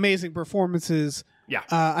is amazing performances. Yeah.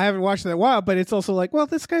 I haven't watched that in a while, but it's also like, well,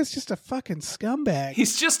 this guy's just a fucking scumbag.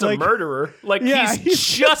 He's just a murderer. Like, he's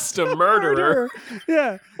just a murderer.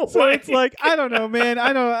 Yeah. So it's like, I don't know, man.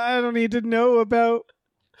 I don't need to know about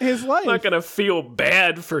his life. I'm not going to feel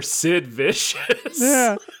bad for Sid Vicious.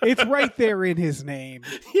 Yeah. It's right there in his name.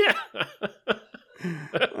 Yeah.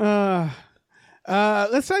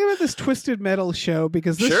 Let's talk about this Twisted Metal show,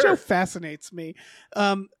 because this show fascinates me.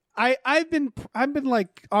 I've been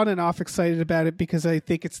like on and off excited about it because I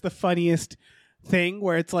think it's the funniest thing,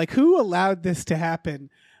 where it's like, who allowed this to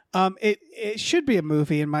happen? It should be a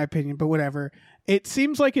movie in my opinion, but whatever. It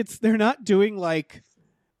seems like they're not doing like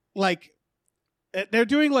they're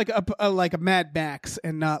doing like a Mad Max,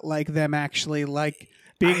 and not like them actually like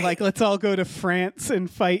being like, let's all go to France and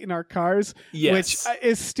fight in our cars, which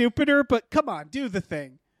is stupider, but come on, do the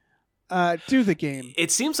thing. do the game.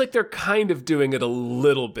 It seems like they're kind of doing it a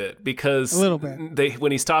little bit because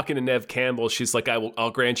when he's talking to Nev Campbell, she's like,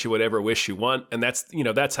 I'll grant you whatever wish you want. And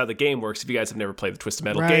that's how the game works. If you guys have never played the Twisted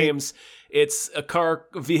Metal games, it's a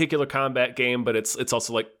vehicular combat game, but it's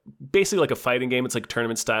also like basically like a fighting game. It's like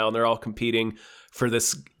tournament style, and they're all competing for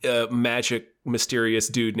this magic, mysterious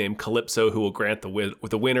dude named Calypso who will grant the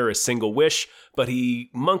winner a single wish, but he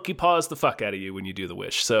monkey paws the fuck out of you when you do the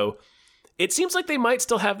wish. So it seems like they might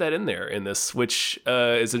still have that in there in this, which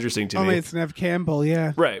is interesting to me. Only it's Nev Campbell,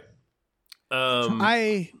 yeah. Right.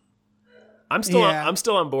 I'm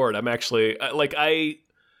still on board. I'm actually I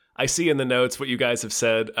see in the notes what you guys have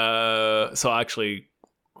said. So actually,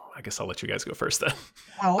 I guess I'll let you guys go first then.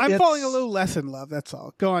 Well, I'm falling a little less in love. That's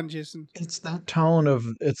all. Go on, Jason. It's that tone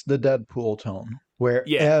it's the Deadpool tone where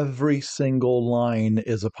every single line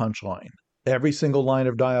is a punchline. Every single line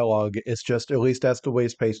of dialogue is just, at least that's the way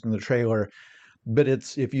it's paced in the trailer. But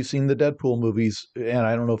if you've seen the Deadpool movies, and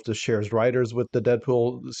I don't know if this shares writers with the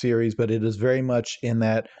Deadpool series, but it is very much in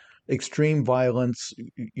that extreme violence,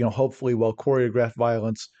 hopefully well choreographed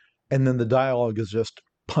violence. And then the dialogue is just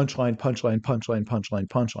punchline, punchline, punchline, punchline,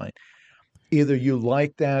 punchline. Either you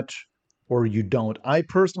like that or you don't. I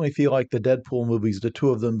personally feel like the Deadpool movies, the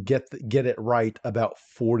two of them get it right about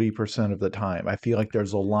 40% of the time. I feel like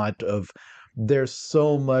there's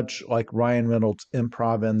so much like Ryan Reynolds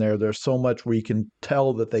improv in there. There's so much where you can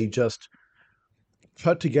tell that they just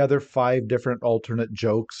cut together 5 different alternate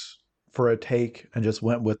jokes for a take and just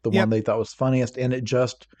went with the one they thought was funniest. And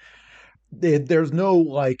there's no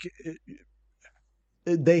like,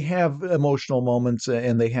 they have emotional moments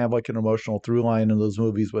and they have like an emotional through line in those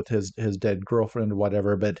movies with his dead girlfriend or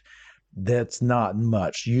whatever, but that's not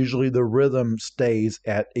much. Usually the rhythm stays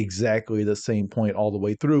at exactly the same point all the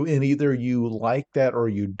way through, and either you like that or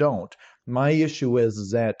you don't. My issue is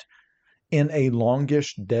that in a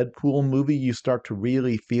longish Deadpool movie, you start to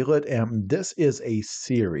really feel it, and this is a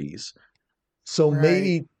series. So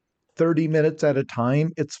maybe 30 minutes at a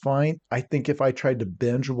time, it's fine. I think if I tried to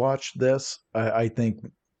binge watch this, I think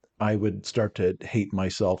I would start to hate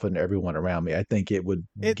myself and everyone around me. I think it would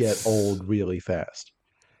get old really fast.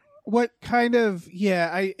 What kind of,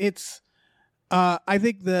 I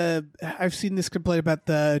think I've seen this complaint about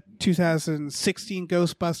the 2016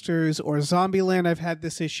 Ghostbusters or Zombieland I've had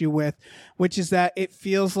this issue with, which is that it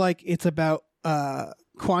feels like it's about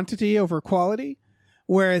quantity over quality.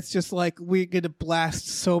 Where it's just like, we're going to blast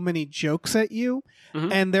so many jokes at you,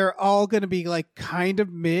 and they're all going to be like kind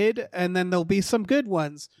of mid, and then there'll be some good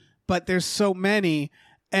ones, but there's so many.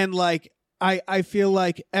 And like, I feel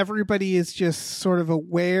like everybody is just sort of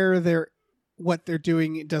aware what they're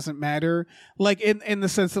doing. It doesn't matter. Like in the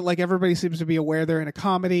sense that like everybody seems to be aware they're in a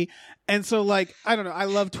comedy. And so like, I don't know, I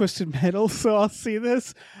love Twisted Metal, so I'll see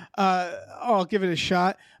this. I'll give it a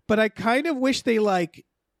shot, but I kind of wish they like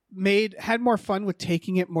had more fun with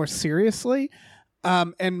taking it more seriously,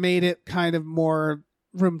 and made it kind of more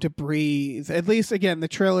room to breathe. At least, again, the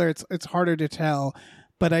trailer, it's harder to tell,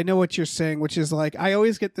 but I know what you're saying, which is like, I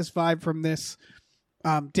always get this vibe from this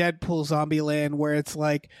Deadpool Zombieland, where it's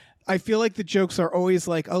like, I feel like the jokes are always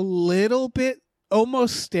like a little bit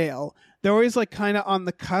almost stale. They're always like kind of on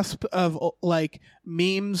the cusp of like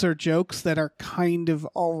memes or jokes that are kind of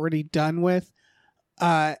already done with.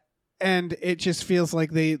 And it just feels like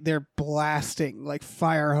they're blasting, like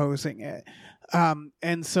fire hosing it.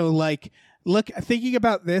 And so like, thinking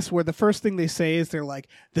about this, where the first thing they say is they're like,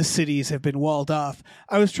 the cities have been walled off.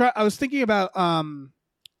 I was thinking about,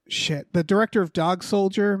 the director of Dog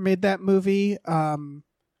Soldier made that movie. I'm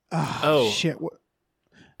struggling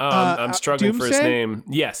for his Doomsday? name.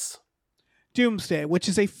 Yes. Doomsday, which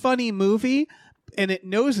is a funny movie, and it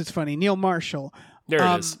knows it's funny. Neil Marshall. There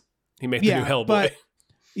it is. He made the new Hellboy.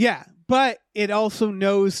 But it also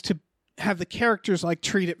knows to have the characters like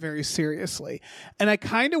treat it very seriously. And I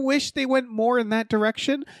kind of wish they went more in that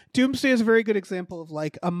direction. Doomsday is a very good example of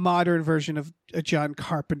like a modern version of a John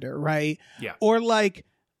Carpenter, right? Yeah. Or like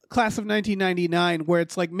Class of 1999, where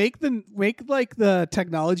it's like make like the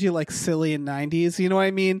technology like silly in 90s, you know what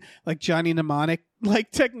I mean? Like Johnny Mnemonic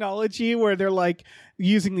like technology, where they're like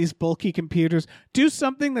using these bulky computers. Do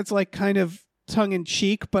something that's like kind of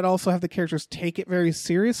tongue-in-cheek, but also have the characters take it very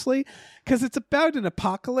seriously, because it's about an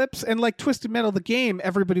apocalypse. And like Twisted Metal, the game,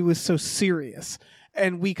 everybody was so serious,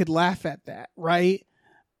 and we could laugh at that, right?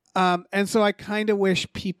 And so I kind of wish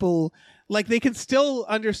people like, they can still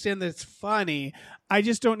understand that it's funny. I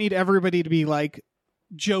just don't need everybody to be like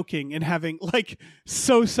joking and having like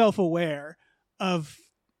so self-aware of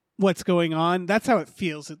what's going on. That's how it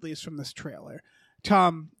feels, at least from this trailer.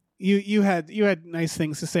 Tom, you had nice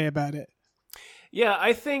things to say about it. Yeah,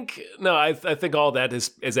 I think I think all that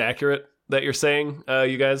is accurate that you're saying,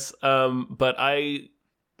 you guys. But I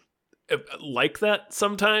like that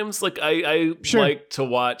sometimes. Like I Sure. like to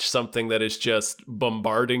watch something that is just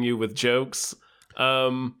bombarding you with jokes. I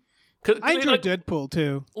enjoy like, Deadpool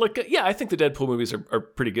too. Like, yeah, I think the Deadpool movies are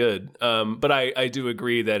pretty good. But I do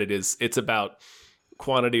agree that it's about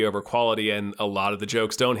quantity over quality, and a lot of the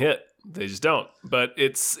jokes don't hit. They just don't. But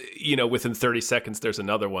it's, within 30 seconds, there's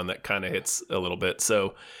another one that kind of hits a little bit.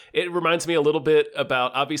 So it reminds me a little bit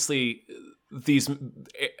about, obviously,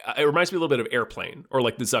 it reminds me a little bit of Airplane or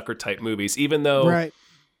like the Zucker type movies, even though Right.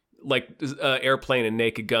 like Airplane and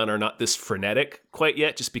Naked Gun are not this frenetic quite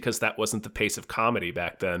yet, just because that wasn't the pace of comedy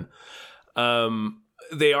back then.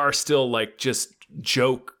 They are still like just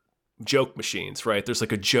joke machines, right? There's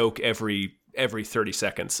like a joke every 30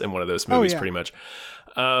 seconds in one of those movies, pretty much.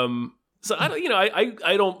 So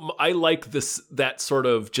I like that sort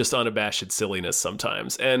of just unabashed silliness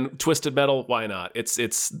sometimes. And Twisted Metal, why not?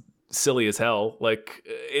 It's silly as hell. Like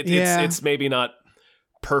it's maybe not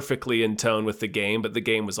perfectly in tone with the game, but the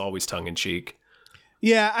game was always tongue in cheek.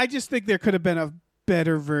 Yeah, I just think there could have been a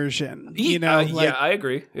better version. Yeah, I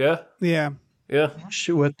agree. Yeah. Yeah. Yeah.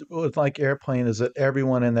 Issue with like Airplane is that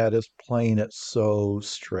everyone in that is playing it so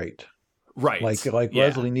straight. Right. Like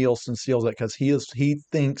Leslie Nielsen seals it because he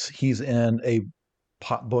thinks he's in a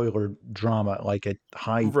potboiler drama, like a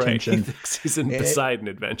high tension. He thinks he's in Poseidon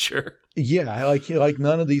Adventure. Yeah, like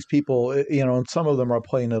none of these people, and some of them are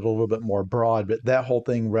playing it a little bit more broad, but that whole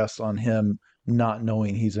thing rests on him not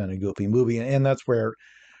knowing he's in a goofy movie, and that's where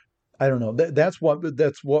I don't know. That's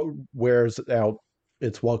what wears out.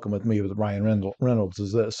 It's Welcome with Me with Ryan Reynolds.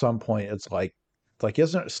 Is that at some point it's like,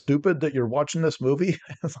 isn't it stupid that you're watching this movie?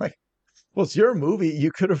 It's like, well, it's your movie.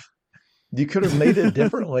 You could have made it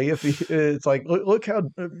differently. It's like, look how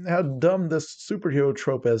dumb this superhero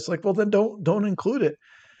trope is. It's like, well, then don't include it.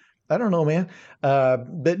 I don't know, man.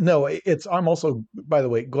 But no, I'm also, by the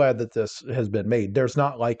way, glad that this has been made. There's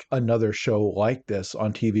not like another show like this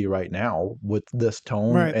on TV right now with this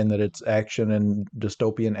tone, Right. and that it's action and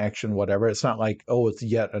dystopian action, whatever. It's not like, oh, it's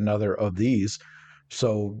yet another of these.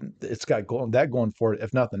 So it's got going for it.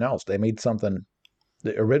 If nothing else, they made something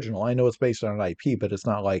the original. I know it's based on an IP, but it's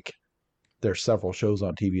not like there's several shows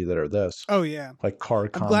on TV that are this. Oh yeah. Like car I'm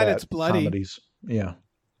combat glad it's bloody. comedies. Yeah.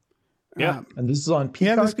 Yeah. And this is on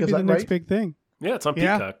Peacock. Yeah, this could be the next big thing. Yeah, it's on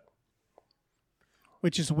Yeah. Peacock.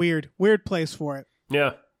 Which is weird. Weird place for it.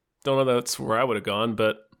 Yeah. Don't know that's where I would have gone,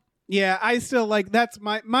 but Yeah, I still like that's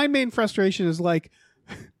my main frustration is like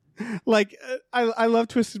I love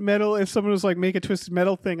Twisted Metal. If someone was like make a Twisted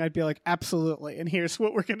Metal thing, I'd be like absolutely, and here's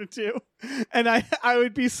what we're gonna do, and I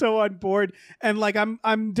would be so on board. And like I'm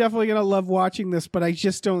definitely gonna love watching this, but I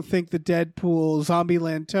just don't think the Deadpool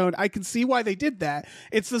Zombieland tone. I can see why they did that.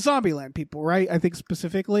 It's the Zombieland people, right? I think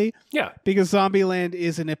specifically, yeah. because Zombieland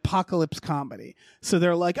is an apocalypse comedy, so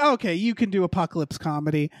they're like, oh, okay, you can do apocalypse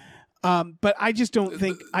comedy. But I just don't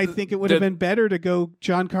think. I think it would have been better to go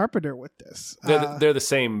John Carpenter with this. They're the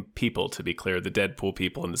same people, to be clear. The Deadpool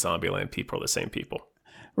people and the Zombieland people are the same people.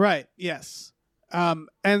 Right. Yes.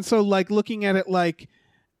 And so like looking at it, like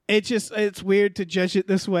it's weird to judge it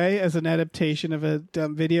this way as an adaptation of a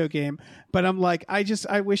dumb video game. But I'm like, I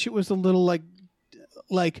wish it was a little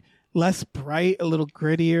like less bright, a little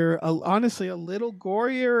grittier, honestly, a little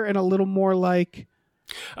gorier, and a little more like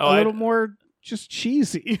little more just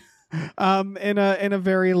cheesy. In a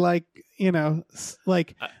very like,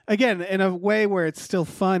 like again, in a way where it's still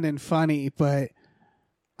fun and funny, but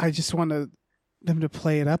I just want them to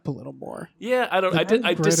play it up a little more. Yeah, I don't.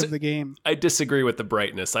 Of the game. I disagree with the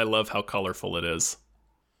brightness. I love how colorful it is.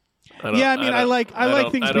 I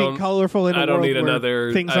like things being colorful in a world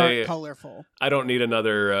where things aren't colorful. I don't need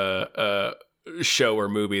another show or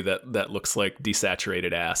movie that looks like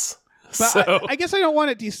desaturated ass. But so. I guess I don't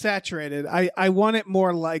want it desaturated. I want it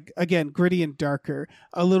more like, again, gritty and darker.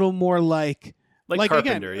 A little more like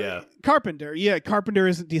Carpenter, again, yeah. Carpenter, yeah. Carpenter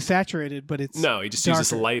isn't desaturated, but it's no. He just darker.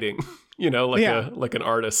 uses lighting, like an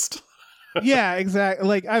artist. Yeah, exactly.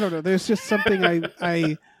 Like I don't know. There's just something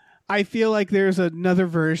I feel like there's another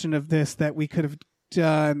version of this that we could have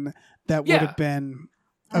done that would have been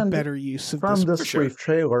a better use of this. From this sure. brief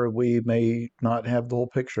trailer, we may not have the whole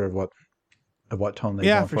picture of what tone they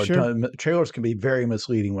go for. Sure. Trailers can be very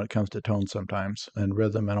misleading when it comes to tone sometimes, and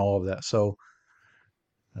rhythm and all of that. So,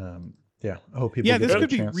 I hope people. This could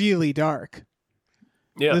be really dark.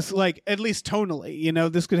 Yeah, this like at least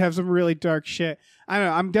tonally, this could have some really dark shit. I don't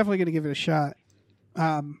know. I'm definitely gonna give it a shot.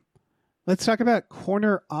 Let's talk about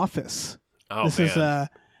Corner Office. Oh, this man. is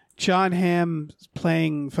John Hamm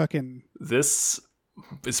playing fucking. This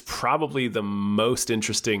is probably the most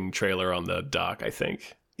interesting trailer on the dock, I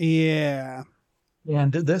think. Yeah.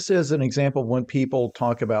 And this is an example when people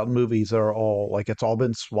talk about movies that are all like it's all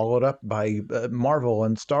been swallowed up by Marvel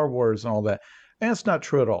and Star Wars and all that. And it's not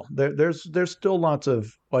true at all. There's still lots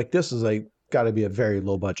of like this is got to be a very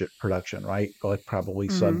low budget production, right? Like probably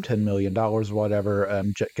sub $10 million or whatever.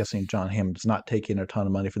 I'm guessing John Hammond's not taking a ton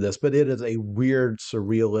of money for this, but it is a weird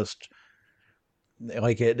surrealist.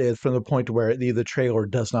 Like it is from the point where the trailer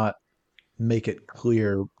does not make it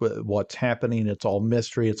clear what's happening. It's all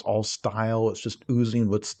mystery. It's all style. It's just oozing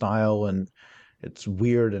with style, and it's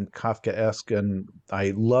weird and Kafkaesque. And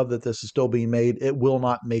I love that this is still being made. It will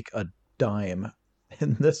not make a dime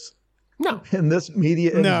in this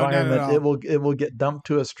media environment. It will get dumped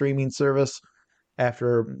to a streaming service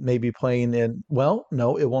after maybe playing in. Well,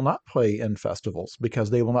 no, it will not play in festivals because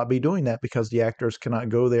they will not be doing that because the actors cannot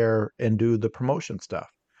go there and do the promotion stuff.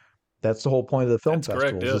 That's the whole point of the film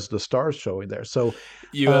festivals is the stars showing there. So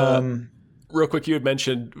you, real quick, you had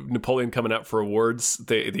mentioned Napoleon coming out for awards,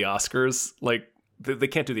 the Oscars. Like they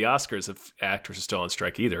can't do the Oscars if actors are still on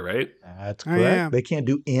strike either, right? That's correct. They can't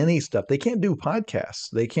do any stuff. They can't do podcasts.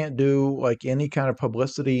 They can't do like any kind of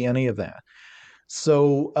publicity, any of that.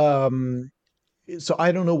 So, so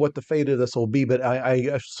I don't know what the fate of this will be, but I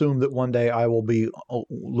assume that one day I will be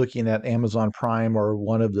looking at Amazon Prime or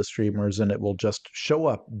one of the streamers, and it will just show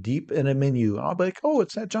up deep in a menu. I'll be like, oh,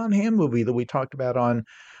 it's that John Hamm movie that we talked about on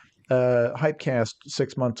Hypecast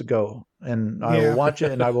 6 months ago. And I will watch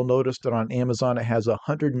it, and I will notice that on Amazon it has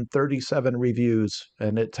 137 reviews,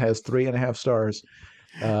 and it has 3.5 stars.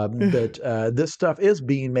 But this stuff is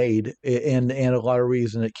being made, and a lot of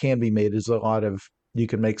reason it can be made is a lot of you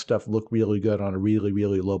can make stuff look really good on a really,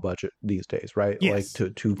 really low budget these days, right? Yes.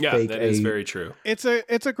 Like to yeah, fake that is very true. It's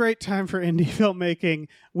a great time for indie filmmaking.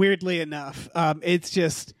 Weirdly enough, it's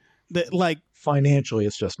just that like financially,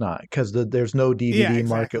 it's just not because there's no DVD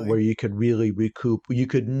market where you could really recoup. You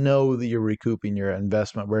could know that you're recouping your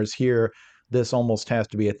investment, whereas here, this almost has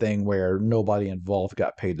to be a thing where nobody involved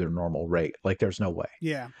got paid their normal rate. Like there's no way.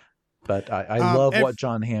 Yeah. But I love what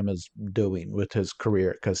John Hamm is doing with his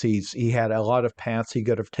career because he had a lot of paths he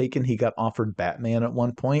could have taken. He got offered Batman at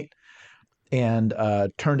one point and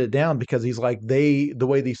turned it down because he's like, the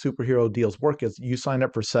way these superhero deals work is you sign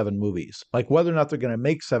up for 7 movies. Like whether or not they're going to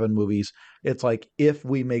make 7 movies, it's like if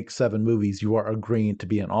we make 7 movies, you are agreeing to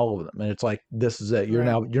be in all of them. And it's like this is it. You're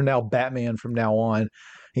now Batman from now on.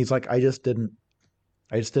 He's like, I just didn't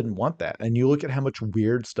want that. And you look at how much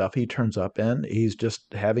weird stuff he turns up in. He's just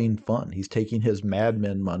having fun. He's taking his Mad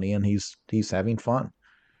Men money and he's having fun.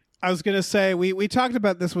 I was going to say, we talked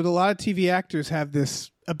about this with a lot of TV actors have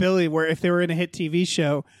this ability where if they were in a hit TV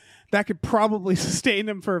show, that could probably sustain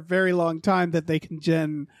them for a very long time that they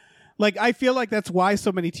can like, I feel like that's why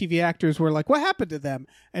so many TV actors were like, what happened to them?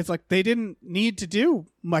 And it's like, they didn't need to do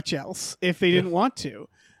much else if they didn't want to.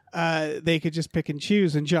 They could just pick and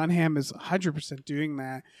choose, and John Hamm is 100% doing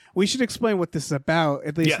that. We should explain what this is about,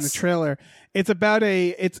 at least in the trailer. It's about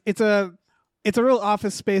it's a real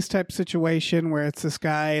Office Space type situation where it's this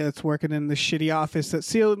guy that's working in the shitty office that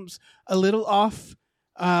seems a little off,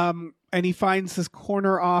 and he finds this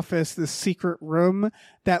corner office, this secret room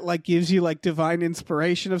that like gives you like divine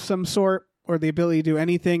inspiration of some sort or the ability to do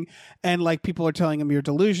anything, and like people are telling him you're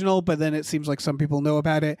delusional, but then it seems like some people know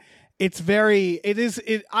about it. In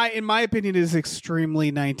my opinion, it is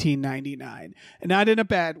extremely 1999, and not in a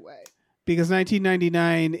bad way, because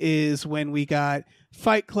 1999 is when we got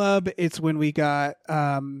Fight Club. It's when we got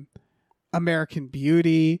American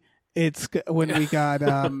Beauty. It's when we got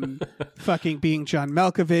fucking Being John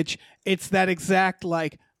Malkovich. It's that exact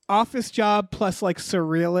like office job plus like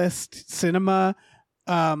surrealist cinema.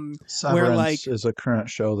 Severance where like is a current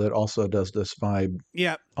show that also does this vibe.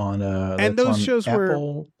 Yeah, on and those shows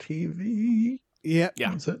Apple TV. Yeah,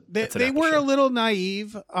 yeah. They were a little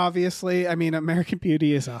naive, obviously. I mean, American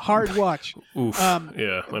Beauty is a hard watch. Oof.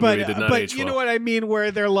 Yeah, but did not age you well. know what I mean,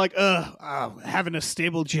 where they're like, having a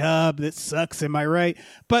stable job that sucks. Am I right?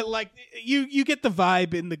 But like, you get the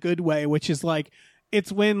vibe in the good way, which is like,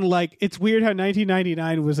 it's when like it's weird how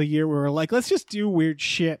 1999 was a year where we're like, let's just do weird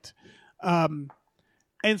shit.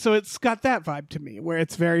 And so it's got that vibe to me where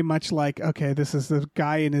it's very much like, okay, this is the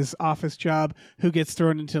guy in his office job who gets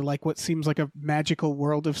thrown into like what seems like a magical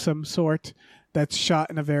world of some sort that's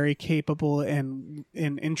shot in a very capable and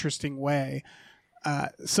interesting way.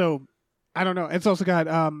 So I don't know. It's also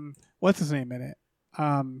got, what's his name in it?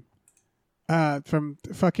 From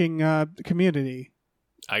fucking Community.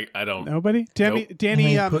 I don't. Nobody? Danny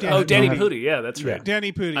Pudi. Yeah, that's right.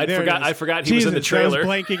 Danny Pudi. I forgot he was in the I trailer. was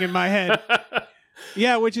blanking in my head.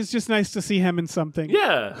 Yeah, which is just nice to see him in something.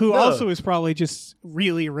 Yeah. Who no. also is probably just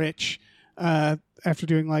really rich after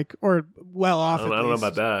doing or well off. I don't know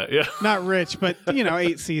about that. Yeah. Not rich, but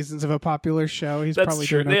 8 seasons of a popular show. He's That's probably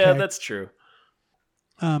true. doing okay. Yeah, that's true.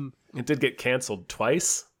 It did get canceled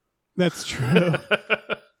twice. That's true.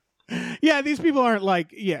 Yeah, these people aren't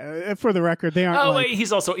for the record, they aren't wait, he's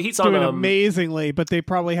doing on amazingly, but they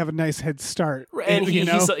probably have a nice head start. And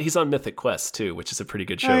he's on Mythic Quest too, which is a pretty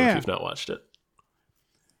good show if you've not watched it.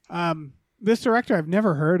 This director I've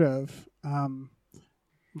never heard of.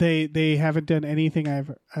 They haven't done anything.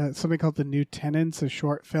 I've something called The New Tenants, a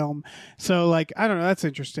short film. So I don't know. That's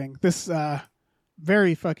interesting. This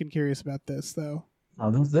very fucking curious about this though.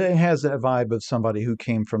 It has that vibe of somebody who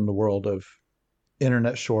came from the world of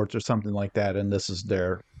internet shorts or something like that, and this is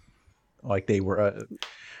they were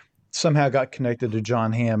somehow got connected to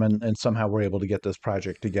John Hamm and somehow were able to get this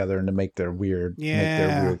project together and to make their weird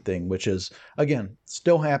thing, which is again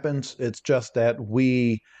still happens. It's just that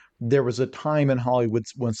there was a time in Hollywood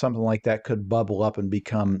when something like that could bubble up and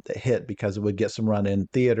become a hit because it would get some run in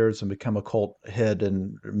theaters and become a cult hit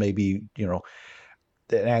and maybe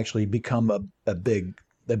actually become a big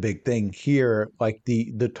thing. Here,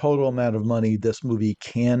 the total amount of money this movie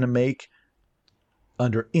can make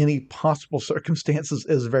under any possible circumstances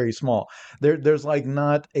is very small. There's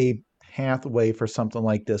not a pathway for something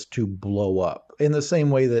like this to blow up in the same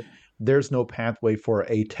way that there's no pathway for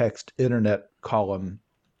a text internet column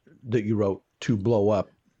that you wrote to blow up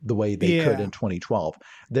the way they could in 2012.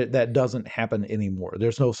 That doesn't happen anymore.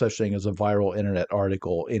 There's no such thing as a viral internet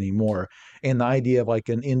article anymore. And the idea of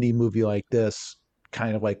an indie movie like this,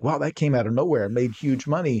 kind of wow, that came out of nowhere and made huge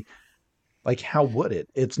money. How would it?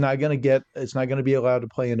 It's not going to be allowed to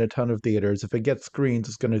play in a ton of theaters. If it gets screens,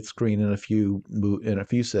 it's going to screen in a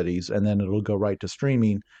few cities, and then it'll go right to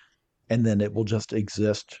streaming, and then it will just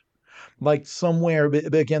exist somewhere.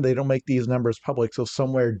 But again, they don't make these numbers public, so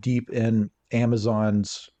somewhere deep in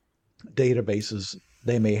Amazon's databases,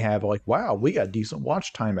 they may have wow, we got decent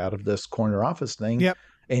watch time out of this corner office thing. Yep.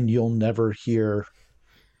 And you'll never hear.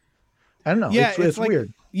 I don't know. Yeah, it's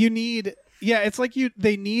weird. You need. Yeah, it's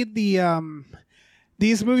they need the.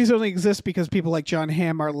 These movies only exist because people like John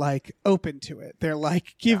Hamm are open to it. They're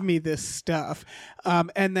give me this stuff.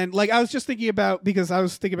 And then I was just thinking about, because I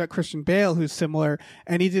was thinking about Christian Bale, who's similar,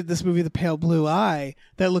 and he did this movie, The Pale Blue Eye,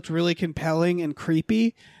 that looked really compelling and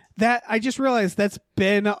creepy. That I just realized that's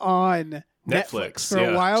been on Netflix for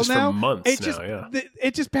a while now. For months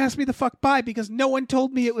it just passed me the fuck by because no one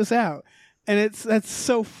told me it was out. And that's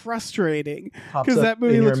so frustrating because that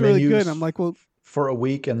movie looks really good. I'm well, for a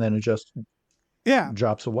week, and then it just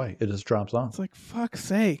drops away. It just drops off. It's fuck's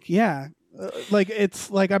sake, yeah.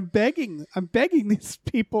 I'm begging these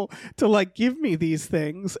people to give me these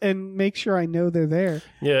things and make sure I know they're there.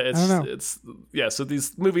 Yeah, so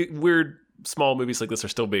these weird small movies like this are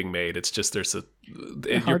still being made. It's just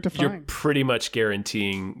you're pretty much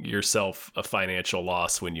guaranteeing yourself a financial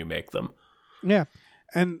loss when you make them. Yeah,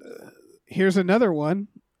 and here's another one.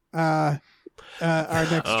 Our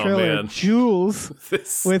next trailer, man. Jules,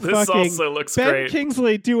 this fucking also looks Ben great.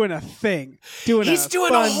 Kingsley doing a thing. He's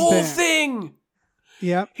doing a whole thing.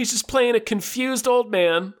 Yep. He's just playing a confused old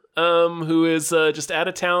man who is just at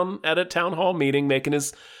a town hall meeting making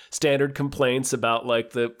his standard complaints about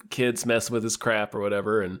the kids messing with his crap or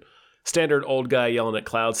whatever, and standard old guy yelling at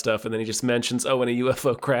cloud stuff, and then he just mentions, when a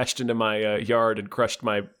UFO crashed into my yard and crushed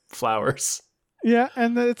my flowers. Yeah,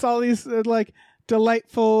 and then it's all these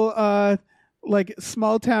delightful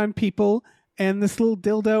small town people and this little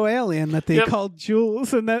dildo alien that they called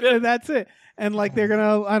Jules, and that's it. And they're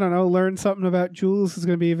gonna, I don't know, learn something about Jules. Is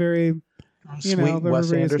gonna be very sweet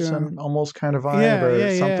Wes Anderson almost kind of vibe,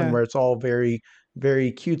 or something where it's all very,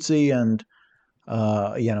 very cutesy and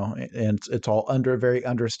and it's all very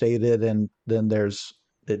understated, and then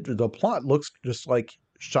the plot looks just like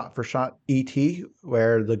shot for shot E.T.,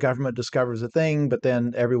 where the government discovers a thing, but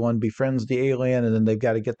then everyone befriends the alien, and then they've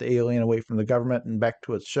got to get the alien away from the government and back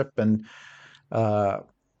to its ship, and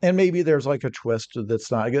maybe there's a twist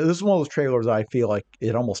that's not. This is one of those trailers I feel like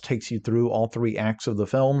it almost takes you through all three acts of the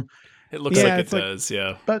film. It looks like it does,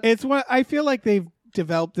 yeah. But it's what I feel like they've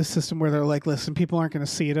developed this system where they're listen, people aren't going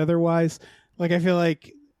to see it otherwise. I feel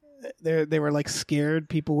like they were scared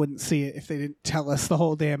people wouldn't see it if they didn't tell us the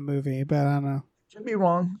whole damn movie, but I don't know. Could be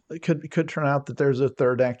wrong. It could turn out that there's a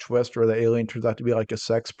third act twist where the alien turns out to be a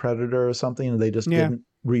sex predator or something, and they just didn't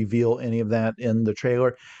reveal any of that in the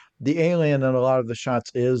trailer. The alien in a lot of the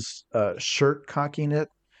shots is shirt cocking it,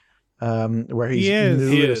 where he's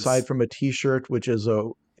nude aside from a t-shirt, which is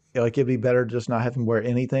it'd be better just not have him wear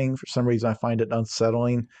anything. For some reason, I find it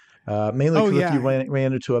unsettling. Mainly because if you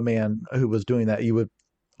ran into a man who was doing that, you would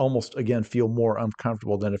almost, again, feel more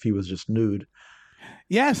uncomfortable than if he was just nude.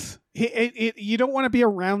 Yes. You don't want to be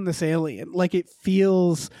around this alien. Like, it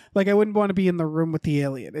feels like I wouldn't want to be in the room with the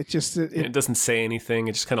alien. It just... It doesn't say anything.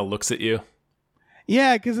 It just kind of looks at you.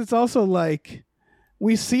 Yeah, because it's also like...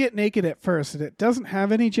 We see it naked at first, and it doesn't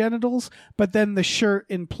have any genitals, but then the shirt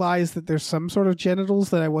implies that there's some sort of genitals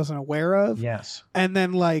that I wasn't aware of. Yes. And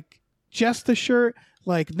then, like, just the shirt,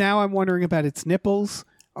 like, now I'm wondering about its nipples.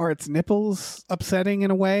 Are its nipples upsetting in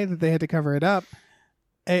a way that they had to cover it up?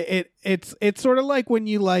 It's sort of like when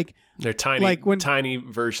you, like... They're tiny, like when, tiny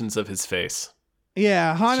versions of his face.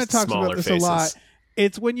 Yeah, Hannah talks about this faces. a lot.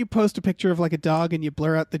 It's when you post a picture of, like, a dog and you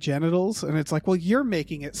blur out the genitals, and it's like, well, you're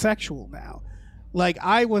making it sexual now. Like,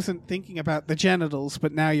 I wasn't thinking about the genitals,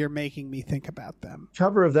 but now you're making me think about them.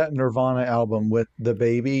 Cover of that Nirvana album with the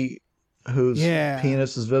baby whose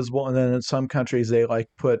penis is visible, and then in some countries they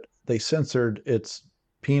censored its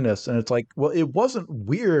penis, and it's like, well, it wasn't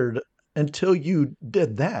weird until you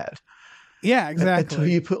did that. Yeah, exactly. Until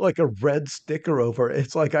you put like a red sticker over it.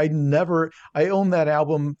 It's like I owned that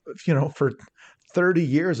album, for 30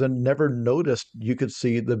 years and never noticed you could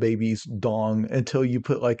see the baby's dong until you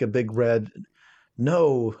put like a big red...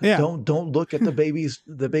 No, don't look at the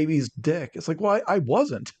baby's dick. It's like, well, I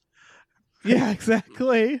wasn't. Yeah,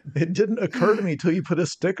 exactly. It didn't occur to me until you put a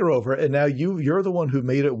sticker over it, and now you're the one who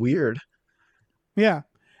made it weird. Yeah.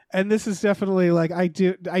 And this is definitely like, I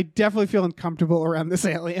definitely feel uncomfortable around this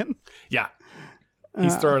alien. Yeah.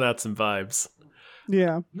 He's throwing out some vibes.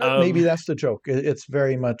 Yeah. Maybe that's the joke. It's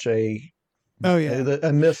very much a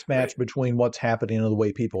mismatch between what's happening and the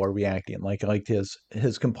way people are reacting. Like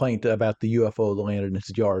his complaint about the UFO that landed in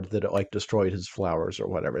his yard, that it like destroyed his flowers or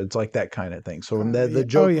whatever. It's like that kind of thing. So the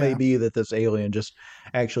joke may be that this alien just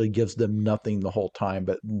actually gives them nothing the whole time,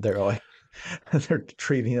 but they're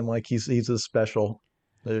treating him like he's a special,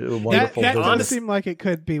 wonderful. That does seem like it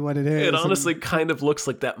could be what it is. It honestly kind of looks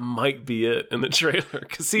like that might be it in the trailer,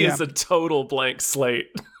 because he is a total blank slate.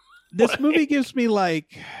 This movie gives me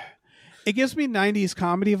it gives me 90s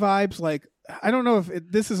comedy vibes. Like, I don't know if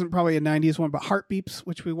this isn't probably a 90s one, but Heart Beeps,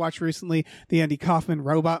 which we watched recently, the Andy Kaufman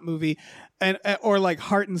robot movie, or like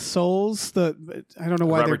Heart and Souls. I don't know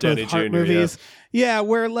why Robert they're Downey both Heart Jr., movies. Yeah,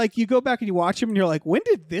 where like you go back and you watch them and you're like, when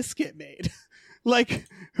did this get made? Like,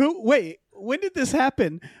 when did this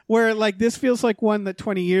happen? Where like this feels like one that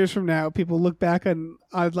 20 years from now people look back on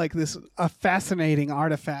like a fascinating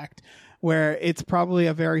artifact, where it's probably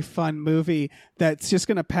a very fun movie that's just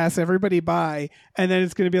going to pass everybody by, and then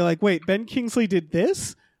it's going to be like, wait, Ben Kingsley did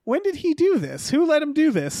this? When did he do this? Who let him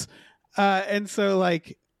do this? And so,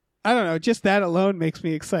 like, I don't know, just that alone makes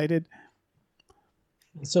me excited.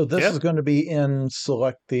 So this is going to be in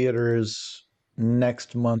select theaters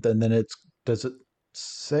next month, and then does it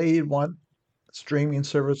say what streaming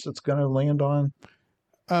service it's going to land on?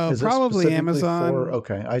 Probably Amazon.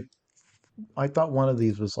 Okay, I thought one of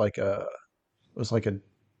these was like an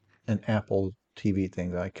Apple TV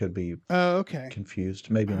thing. That I could be confused.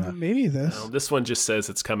 Maybe not. Maybe this. No, this one just says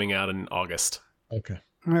it's coming out in August. Okay.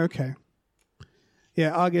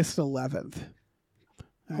 Yeah, August 11th.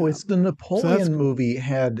 Oh, it's the Napoleon movie.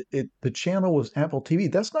 The channel was Apple TV.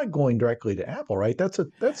 That's not going directly to Apple, right? That's a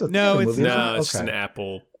no, it's movie. not. It's just an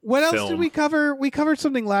Apple. What else film. did we cover? We covered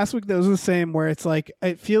something last week that was the same, where it's like,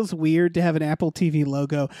 it feels weird to have an Apple TV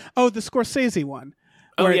logo. Oh, the Scorsese one,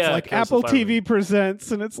 where it's like Apple TV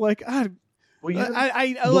presents, and it's like, the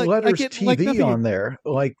letters TV on there.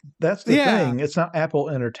 Like, that's the thing. It's not Apple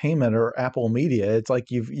Entertainment or Apple Media. It's like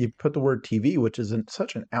you put the word TV, which is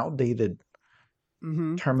such an outdated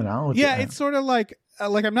terminology. Yeah, it's sort of like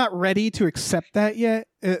I'm not ready to accept that yet.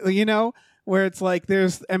 Where it's like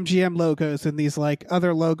there's MGM logos and these like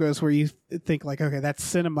other logos where you think like, okay, that's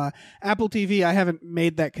cinema. Apple TV, I haven't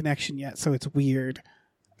made that connection yet, so it's weird.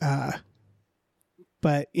 But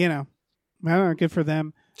I don't know, good for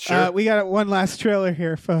them. Sure. We got one last trailer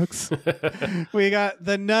here, folks. We got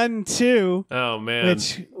The Nun 2. Oh, man.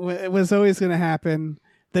 Which was always going to happen.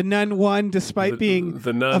 The Nun 1, despite being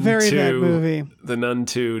a very bad movie. The Nun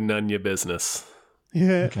 2, none your business.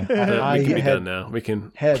 Yeah. Okay. We can be done now. We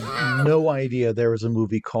can. Had no idea there was a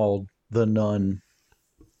movie called The Nun.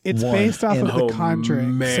 It's based off of the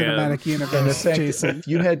Conjuring cinematic universe. And in fact, Jason, if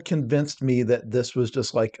you had convinced me that this was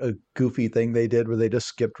just like a goofy thing they did where they just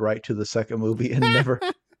skipped right to the second movie and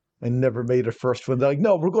never made a first one, they're like,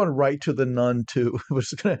 no, we're going right to The Nun 2.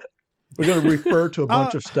 We're going to refer to a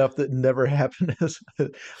bunch of stuff that never happened.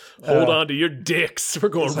 Hold on to your dicks. We're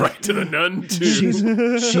going right to The Nun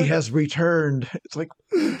 2. She has returned. It's like,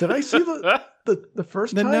 did I see the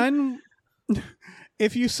first The time? Nun...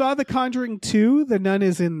 if you saw The Conjuring 2, the nun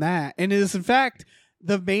is in that, and is in fact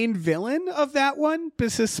the main villain of that one,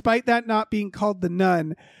 despite that not being called the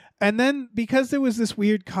nun. And then because there was this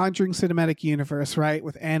weird Conjuring cinematic universe, right,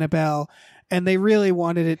 with Annabelle, and they really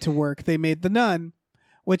wanted it to work, they made The Nun,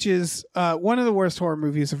 which is one of the worst horror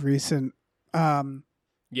movies of recent.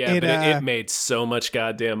 It made so much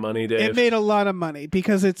goddamn money, Dave. It made a lot of money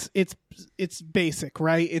because it's basic,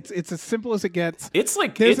 right? It's as simple as it gets. It's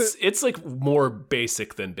like it's like more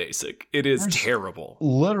basic than basic. It is terrible.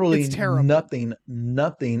 Literally It's terrible.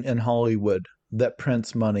 nothing in Hollywood that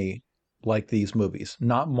prints money like these movies.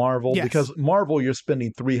 Not Marvel, Yes. because Marvel you're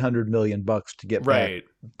spending $300 million to get Right.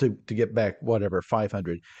 back to get back whatever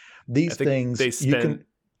 500. These I think things they you can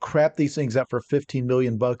crap these things out for $15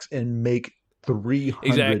 million and make 300.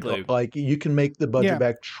 Exactly. Like you can make the budget Yeah.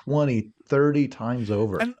 back 20, 30 times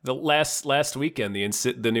over. And- The last weekend,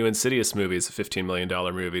 the new Insidious movie is a $15 million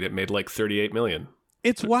movie that made like $38 million.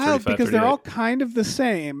 It's wild 35, because they're 38. all kind of the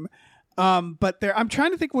same. But I'm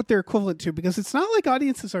trying to think what they're equivalent to, because it's not like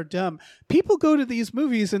audiences are dumb. People go to these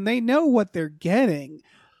movies and they know what they're getting.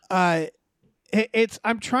 I'm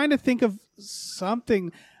trying to think of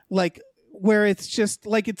something like where it's just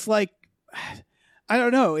like, it's like, I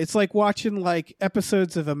don't know. It's like watching like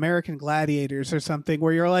episodes of American Gladiators or something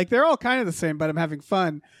where you're like, they're all kind of the same, but I'm having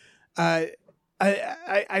fun. I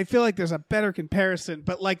feel like there's a better comparison,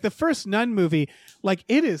 but like the first Nun movie, like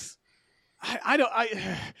it is,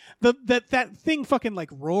 that thing fucking like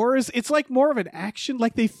roars. It's like more of an action,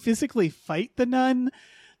 like they physically fight the nun.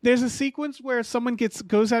 There's a sequence where someone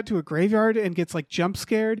goes out to a graveyard and gets like jump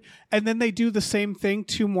scared, and then they do the same thing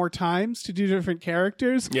 2 more times to do different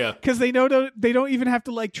characters. Yeah. Because they don't even have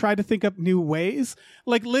to like try to think up new ways.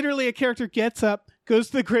 Like literally a character gets up, goes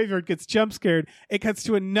to the graveyard, gets jump scared. It cuts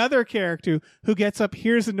to another character who gets up,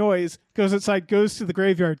 hears a noise, goes outside, goes to the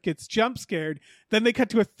graveyard, gets jump scared. Then they cut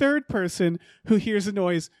to a third person who hears a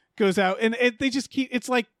noise, goes out, and they just keep. It's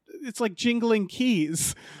like jingling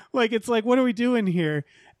keys. Like it's like, what are we doing here?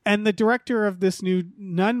 And the director of this new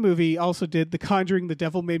Nun movie also did The Conjuring, The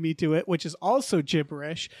Devil Made Me Do It, which is also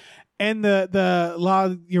gibberish. And the La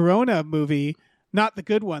Llorona movie, not the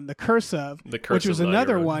good one, The Curse of, which was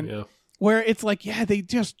another one, yeah. where it's like, yeah, they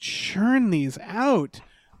just churn these out.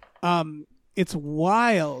 It's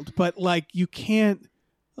wild, but like you can't,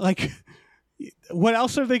 like, what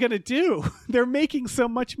else are they going to do? They're making so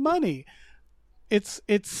much money. It's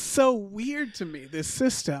so weird to me, this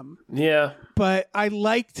system. Yeah. But I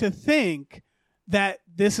like to think that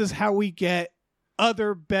this is how we get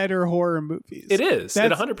other better horror movies. It is.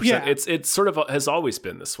 It 100%. Yeah. It's sort of has always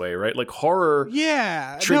been this way, right? Like horror.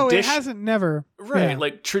 Yeah. No, it hasn't never. Right. Yeah.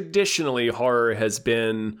 Like traditionally horror has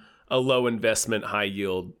been a low investment, high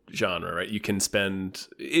yield genre, right? You can spend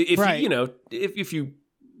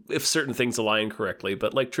if certain things align correctly,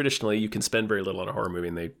 but like traditionally you can spend very little on a horror movie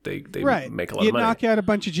and they make a lot of money. You knock out a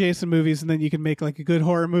bunch of Jason movies and then you can make like a good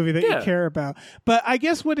horror movie that you care about. But I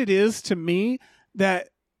guess what it is to me that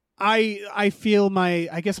I feel my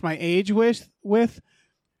age with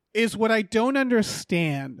is what I don't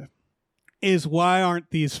understand is why aren't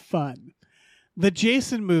these fun? The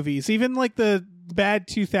Jason movies, even like the bad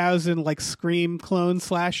 2000 like Scream clone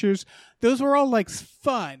slashers, those were all like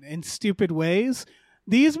fun in stupid ways.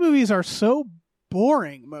 These movies are so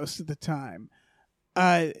boring most of the time.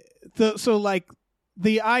 So like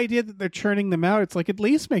the idea that they're churning them out, it's like at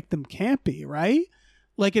least make them campy, right?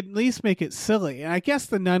 Like at least make it silly. And I guess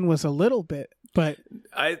The Nun was a little bit, but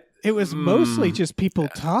it was mostly just people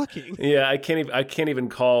talking. Yeah, I can't even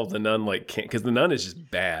call The Nun because The Nun is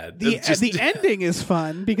just bad. The ending is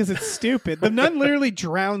fun because it's stupid. The nun literally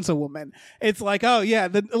drowns a woman. It's like, oh yeah,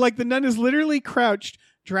 the nun is literally crouched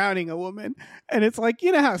drowning a woman, and it's like,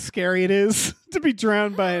 you know how scary it is to be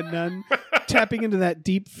drowned by a nun, tapping into that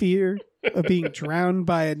deep fear of being drowned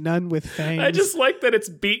by a nun with fangs. I just like that it's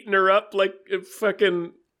beating her up like a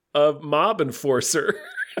fucking mob enforcer.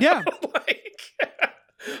 Yeah. Like,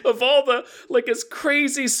 of all the, like, as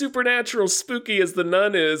crazy supernatural spooky as the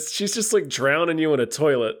nun is, she's just like drowning you in a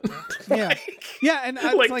toilet. Yeah. Yeah, and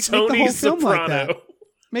like make Tony the whole film like Soprano. that.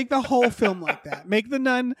 Make the whole film like that. Make the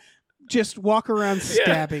nun just walk around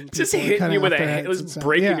stabbing people. Just and hitting cutting you with off their heads it was and stuff.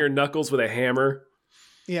 breaking Yeah. your knuckles with a hammer.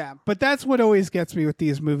 Yeah, but that's what always gets me with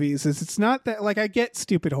these movies is it's not that, like, I get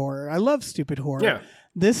stupid horror. I love stupid horror. Yeah.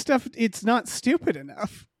 This stuff, it's not stupid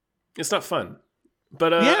enough. It's not fun.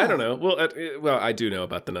 But I don't know. Well, I do know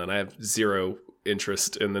about The Nun. I have zero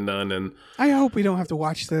interest in The Nun, and I hope we don't have to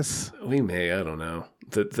watch this. we may. I don't know.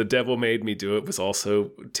 The Devil Made Me Do It was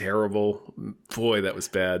also terrible. Boy, that was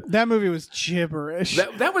bad. That movie was gibberish.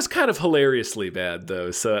 That was kind of hilariously bad,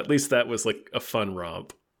 though. So at least that was like a fun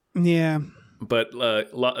romp. Yeah. but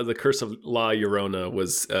the Curse of La Llorona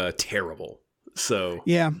was terrible. So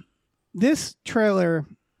yeah, this trailer,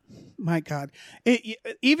 my God,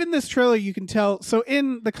 even this trailer, you can tell. So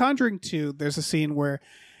in The Conjuring 2, there's a scene where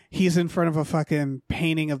he's in front of a fucking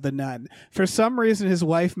painting of the nun. For some reason, his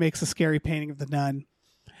wife makes a scary painting of the nun,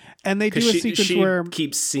 and they do a sequence where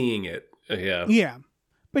keeps seeing it. Yeah,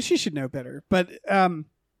 but she should know better. But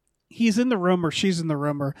he's in the room, or she's in the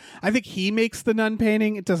room, or I think he makes the nun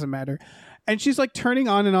painting. It doesn't matter. And she's like turning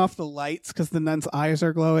on and off the lights because the nun's eyes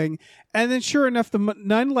are glowing. And then sure enough, the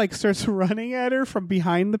nun like starts running at her from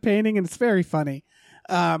behind the painting, and it's very funny.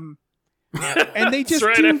 And they just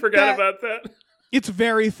That's right, I forgot about that. It's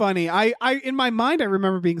very funny. I in my mind, I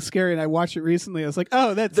remember being scary, and I watched it recently. I was like,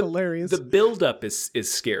 "Oh, that's hilarious." The buildup is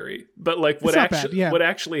scary, but like what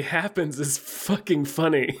actually happens is fucking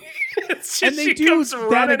funny. It's just, and they she comes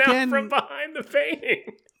running out from behind the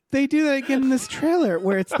painting. They do that again in this trailer,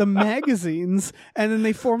 where it's the magazines, and then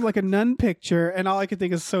they form like a nun picture, and all I could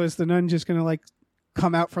think is, so is the nun just going to like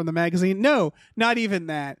come out from the magazine? No, not even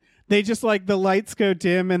that. They just like the lights go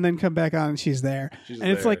dim and then come back on, and she's there.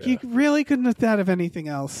 It's like, you really couldn't have thought of anything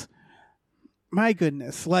else. My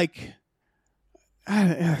goodness. Like,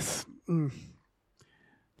 The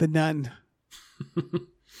Nun.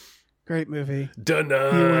 Great movie. The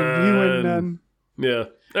Nun. You win, Nun. Yeah.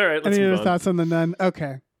 All right, let's Any move other on. thoughts on The Nun?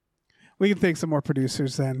 Okay. We can thank some more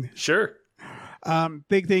producers then. Sure.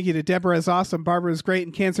 Big thank you to Deborah is awesome, Barbara is great,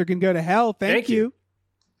 and cancer can go to hell. Thank you.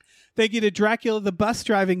 Thank you to Dracula the bus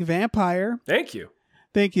driving vampire. Thank you.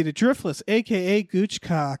 Thank you to Driftless, a.k.a.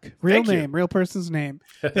 Goochcock. Real name, real person's name.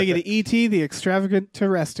 Thank you to E.T., the extravagant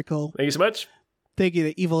terresticle. Thank you so much. Thank you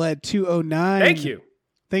to Evil Ed 209. Thank you.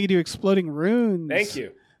 Thank you to Exploding Runes. Thank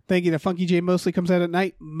you. Thank you to Funky J Mostly Comes Out at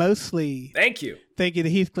Night, Mostly. Thank you. Thank you to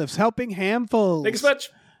Heathcliff's Helping Handfuls. Thank you so much.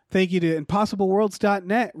 Thank you to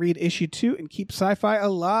ImpossibleWorlds.net. Read issue 2 and keep sci-fi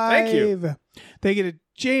alive. Thank you. Thank you to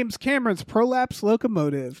James Cameron's Prolapse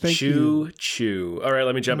Locomotive. Thank you. Choo. All right,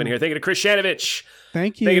 let me jump in here. Thank you to Chris Shanovich.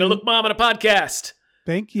 Thank you. Thank you to Look Mom on a podcast.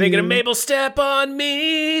 Thank you. Thank you to Mabel. Step on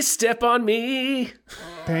me. Step on me.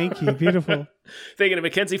 Thank you. Beautiful. Thank you to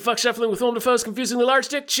Mackenzie. Fuck shuffling with Willem Dafoe's confusingly large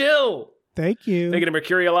dick. Chill. Thank you. Thank you to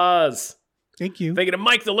Mercurial Oz. Thank you. Thank you to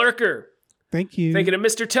Mike the Lurker. Thank you. Thank you to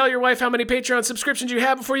Mr. Tell Your Wife how many Patreon subscriptions you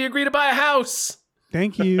have before you agree to buy a house.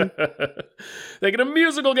 Thank you. Thank you to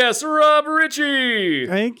musical guest Rob Ritchie.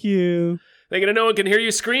 Thank you. Thank you to No One Can Hear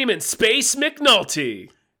You Screaming Space McNulty.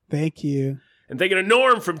 Thank you. And thank you to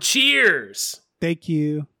Norm from Cheers. Thank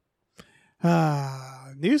you.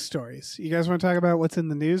 News stories. You guys want to talk about what's in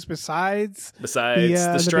the news besides the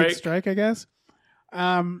strike? Big strike, I guess.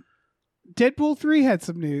 Deadpool 3 had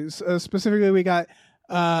some news. Specifically, we got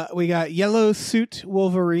Yellow Suit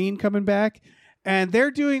Wolverine coming back, and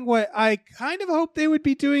they're doing what I kind of hope they would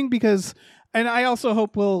be doing, because, and I also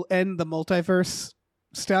hope we'll end the multiverse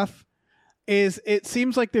stuff. Is it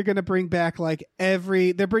seems like they're going to bring back they're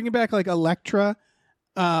bringing back like Elektra,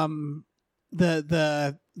 the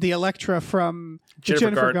Elektra from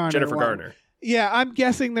Jennifer Garner. Yeah, I'm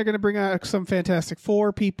guessing they're going to bring out some Fantastic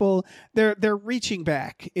Four people. They're reaching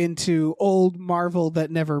back into old Marvel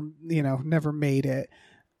that never made it,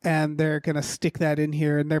 and they're going to stick that in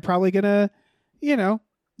here, and they're probably going to,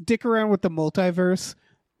 dick around with the multiverse.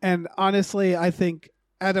 And honestly, I think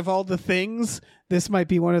out of all the things, this might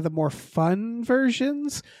be one of the more fun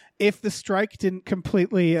versions if the strike didn't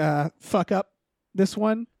completely fuck up this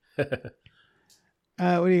one. What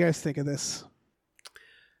do you guys think of this?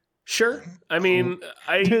 Sure. I mean,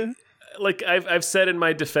 I've said in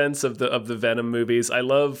my defense of the Venom movies, I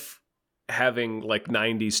love having like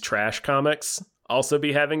 90s trash comics also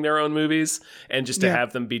be having their own movies, and just to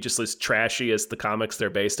have them be just as trashy as the comics they're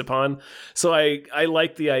based upon. So I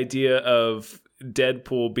like the idea of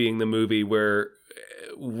Deadpool being the movie where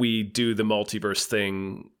we do the multiverse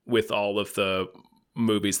thing with all of the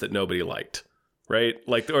movies that nobody liked. Right?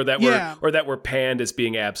 Like, or that were panned as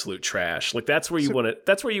being absolute trash. Like, that's where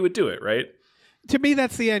that's where you would do it, right? To me,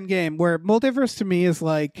 that's the end game, where multiverse to me is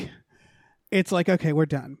like, it's like, okay, we're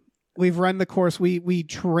done. We've run the course. We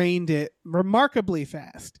trained it remarkably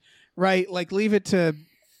fast, right? Like, leave it to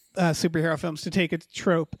superhero films to take a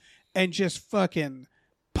trope and just fucking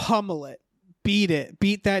pummel it.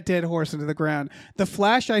 Beat that dead horse into the ground. The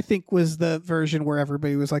Flash, I think, was the version where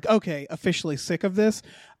everybody was like, okay, officially sick of this.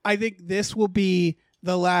 I think this will be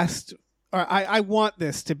the last, or I want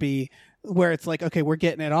this to be where it's like, okay, we're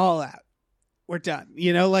getting it all out. We're done.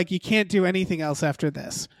 Like, you can't do anything else after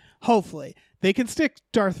this. Hopefully. They can stick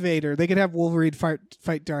Darth Vader. They could have Wolverine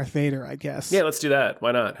fight Darth Vader, I guess. Yeah, let's do that.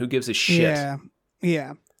 Why not? Who gives a shit?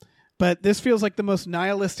 Yeah. But this feels like the most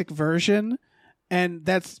nihilistic version. And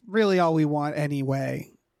that's really all we want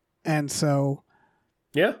anyway. And so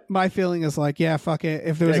Yeah. my feeling is like, yeah, fuck it.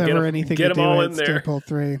 If there was ever anything to do, it's Deadpool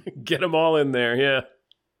 3. Get them all in there, yeah.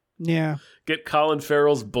 Yeah. Get Colin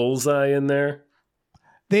Farrell's Bullseye in there.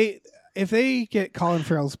 If they get Colin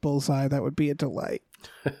Farrell's Bullseye, that would be a delight.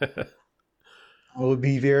 I would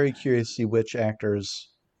be very curious to see which actors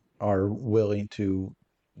are willing to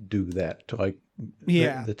do that, to like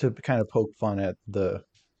to kind of poke fun at the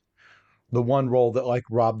one role that like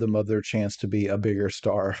robbed them of their chance to be a bigger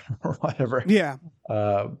star or whatever. Yeah.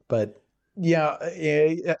 But yeah,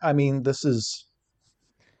 I mean,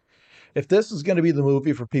 if this is going to be the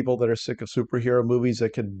movie for people that are sick of superhero movies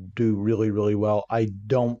that could do really, really well,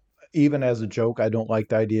 even as a joke, I don't like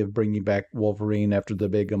the idea of bringing back Wolverine after the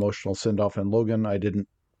big emotional send-off in Logan. I didn't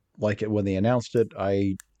like it when they announced it.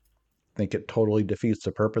 I think it totally defeats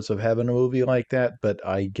the purpose of having a movie like that, but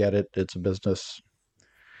I get it. It's a business.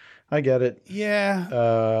 I get it. Yeah.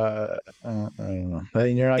 I don't know. I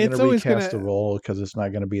mean, you're not going to recast the role because it's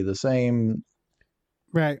not going to be the same.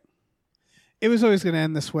 Right. It was always going to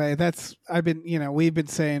end this way. We've been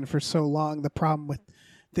saying for so long, the problem with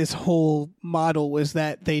this whole model was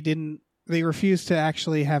that they refused to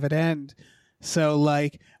actually have it end. So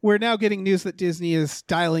like we're now getting news that Disney is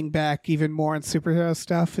dialing back even more on superhero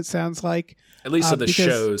stuff, it sounds like. At least of the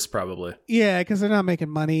shows, probably. Yeah, because they're not making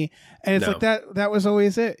money. And it's like that was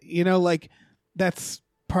always it. Like that's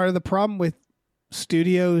part of the problem with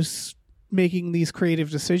studios making these creative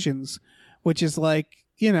decisions, which is like,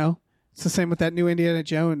 it's the same with that new Indiana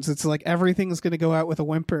Jones. It's like everything's going to go out with a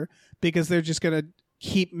whimper because they're just going to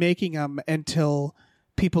keep making them until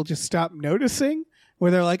people just stop noticing, where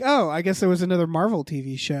they're like, oh, I guess there was another Marvel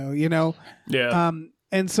TV show, Yeah.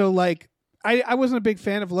 And so like, I wasn't a big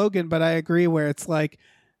fan of Logan, but I agree where it's like,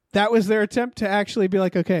 that was their attempt to actually be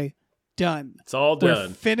like, okay, done. It's all done.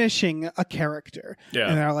 We're finishing a character. Yeah.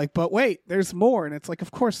 And they're like, but wait, there's more. And it's like, of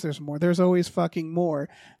course there's more. There's always fucking more.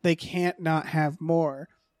 They can't not have more.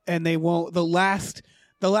 And they won't. The last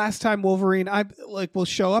time Wolverine will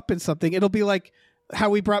show up in something, it'll be like how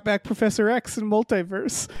we brought back Professor X in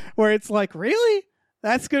Multiverse, where it's like, really?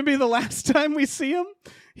 That's going to be the last time we see him?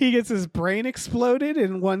 He gets his brain exploded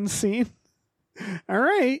in one scene. All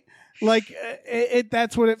right. Like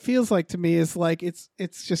that's what it feels like to me, is like it's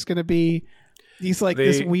just going to be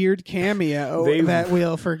this weird cameo that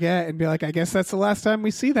we'll forget and be like, I guess that's the last time we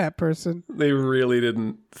see that person. They really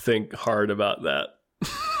didn't think hard about that.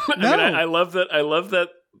 No. I love that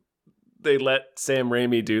they let Sam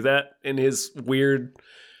Raimi do that in his weird,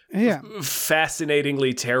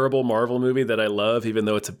 fascinatingly terrible Marvel movie that I love, even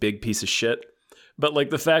though it's a big piece of shit. But like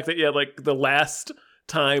the fact that the last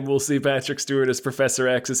time we'll see Patrick Stewart as Professor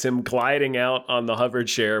X is him gliding out on the hover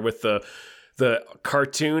chair with the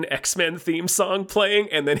cartoon X-Men theme song playing,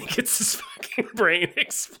 and then he gets his fucking brain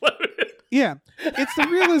exploded. Yeah. It's the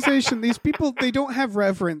realization these people, they don't have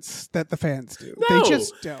reverence that the fans do. No. They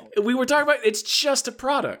just don't. We were talking about, it's just a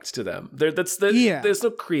product to them. There's no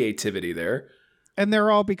creativity there. And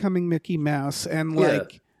they're all becoming Mickey Mouse. And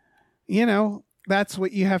that's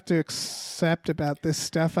what you have to accept about this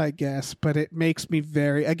stuff, I guess. But it makes me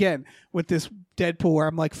again, with this Deadpool where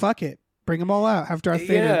I'm like, fuck it. Bring them all out. Have Darth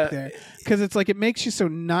Vader up there. Because it's like, it makes you so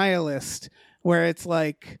nihilist, where it's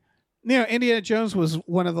like, Indiana Jones was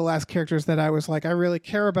one of the last characters that I was like, I really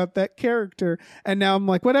care about that character. And now I'm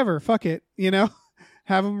like, whatever, fuck it.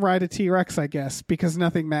 Have him ride a T-Rex, I guess, because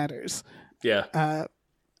nothing matters. Yeah.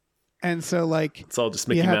 And so like, it's all just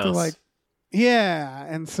Mickey Mouse.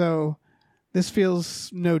 And so this feels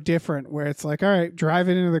no different, where it's like, all right, drive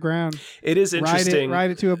it into the ground. It is interesting. Ride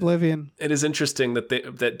it to oblivion. It is interesting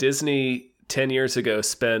that Disney 10 years ago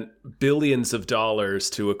spent billions of dollars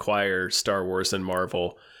to acquire Star Wars and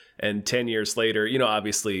Marvel. And 10 years later,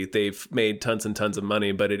 obviously they've made tons and tons of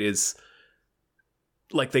money, but it is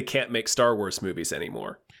like they can't make Star Wars movies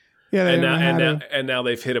anymore. Yeah, and now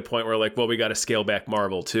they've hit a point where like, well, we got to scale back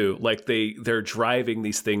Marvel too. Like they're driving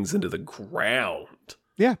these things into the ground.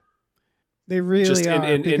 Yeah, they really just are.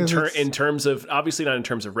 In terms of, obviously not in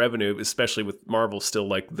terms of revenue, especially with Marvel still,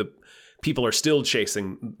 like the people are still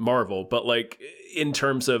chasing Marvel, but like in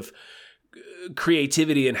terms of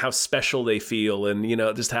creativity and how special they feel, and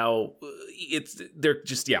just how they're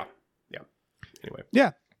just anyway.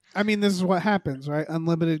 Yeah, I mean, this is what happens, right?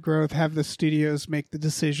 Unlimited growth, have the studios make the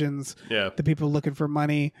decisions. Yeah, the people looking for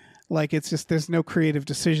money. Like, it's just, there's no creative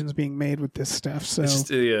decisions being made with this stuff. So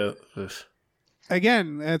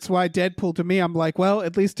again, that's why Deadpool, to me, I'm like, well,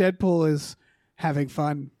 at least Deadpool is having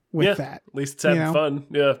fun with that. At least it's having fun.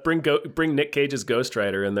 Yeah, bring Nick Cage's Ghost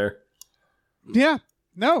Rider in there. Yeah,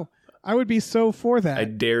 no, I would be so for that. I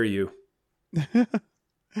dare you.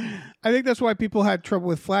 I think that's why people had trouble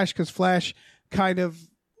with Flash, because Flash kind of.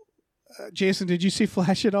 Jason, did you see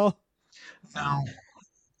Flash at all?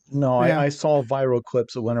 No, Yeah. I saw viral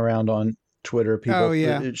clips that went around on Twitter. People Oh,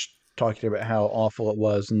 yeah. talking about how awful it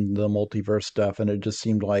was and the multiverse stuff, and it just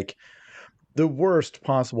seemed like the worst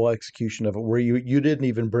possible execution of it, where you didn't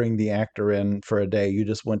even bring the actor in for a day. You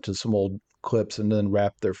just went to some old clips and then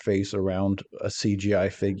wrapped their face around a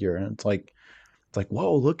CGI figure, and it's like,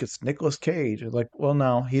 whoa, look, it's Nicolas Cage. It's like, well,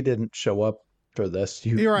 no, he didn't show up for this.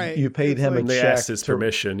 You're right. You paid It's him like- a They check asked his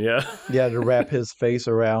permission, yeah. to wrap his face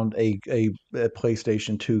around a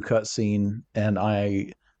PlayStation 2 cutscene, and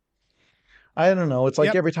I don't know. It's like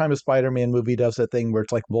Yep. every time a Spider-Man movie does that thing where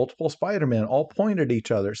it's like multiple Spider-Man all point at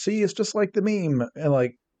each other. See, it's just like the meme. And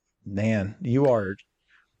like, man, you are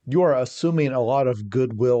assuming a lot of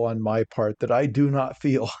goodwill on my part that I do not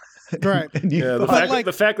feel. Right. And you Yeah, the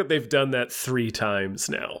thought- fact that they've done that 3 times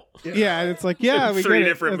now. Yeah, and it's like, yeah, we 3 get it.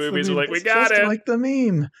 different That's the movies are meme. like, we it's got just it. like the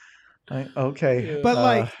meme. Okay. But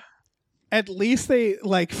like, at least they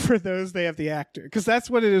like for those they have the actor, because that's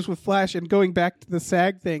what it is with Flash. And going back to the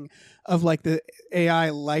SAG thing of like the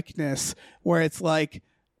AI likeness, where it's like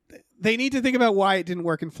they need to think about why it didn't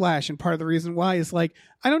work in Flash, and part of the reason why is like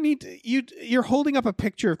I don't need to, you're holding up a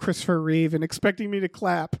picture of Christopher Reeve and expecting me to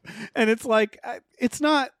clap, and it's like it's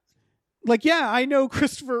not. Like, yeah, I know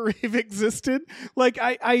Christopher Reeve existed. Like,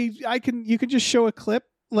 I can, you can just show a clip.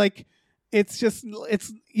 Like, and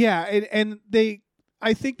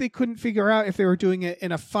I think they couldn't figure out if they were doing it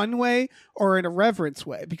in a fun way or in a reverence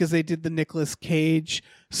way, because they did the Nicolas Cage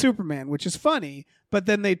Superman, which is funny, but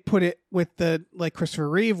then they put it with the like Christopher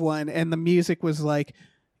Reeve one, and the music was like,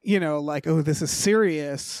 like, oh, this is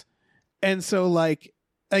serious. And so like,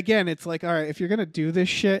 again, it's like, all right, if you're going to do this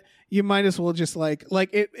shit, you might as well just like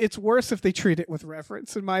it's worse if they treat it with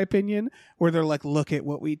reverence, in my opinion, where they're like, look at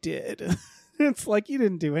what we did. It's like, you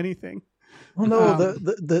didn't do anything. Well, no,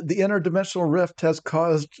 the interdimensional rift has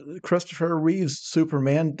caused Christopher Reeve's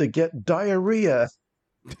Superman to get diarrhea.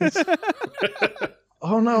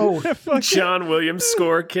 Oh no! John Williams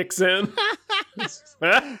score kicks in.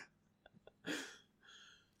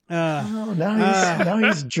 Oh, now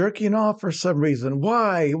he's jerking off for some reason.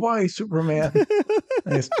 Why Superman?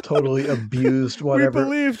 And he's totally abused whatever. We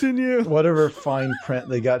believed in you. Whatever fine print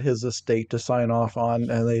they got his estate to sign off on,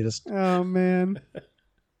 and they just. Oh man,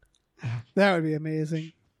 that would be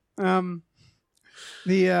amazing.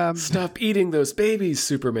 Stop eating those babies,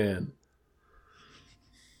 Superman.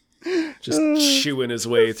 Just chewing his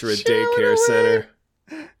way through a daycare center.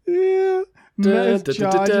 Yeah. Dun, His dun,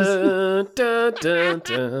 jaw dun, just- dun, dun,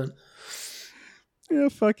 dun. Yeah,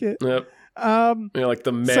 fuck it. Yep. Like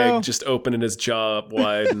the Meg So- just opening his jaw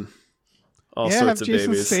wide and all yeah, sorts have of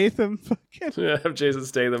Jason babies. Statham fucking Yeah, have Jason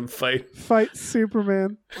Statham fight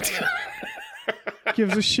Superman.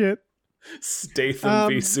 Gives a shit. Statham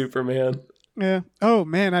v Superman. Yeah. Oh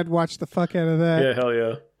man, I'd watch the fuck out of that. Yeah, hell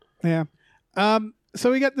yeah. Yeah. So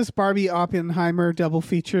we got this Barbie Oppenheimer double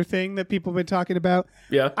feature thing that people have been talking about.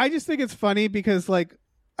 Yeah. I just think it's funny because like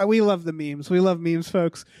we love the memes. We love memes,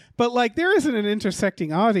 folks. But like there isn't an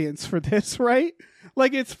intersecting audience for this, right?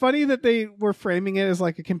 Like it's funny that they were framing it as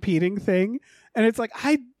like a competing thing, and it's like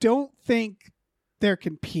I don't think they're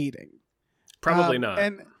competing. Probably not.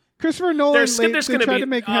 And Christopher Nolan, There's they gonna tried be to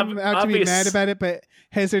make him out to be obvious- mad about it, but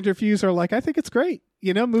his interviews are like, I think it's great.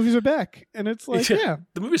 Movies are back, and it's like, yeah.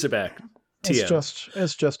 The movies are back.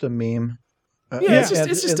 It's just a meme. Yeah,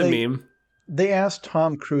 it's just a meme. They asked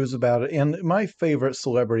Tom Cruise about it, and my favorite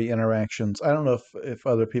celebrity interactions. I don't know if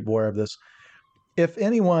other people are aware of this. If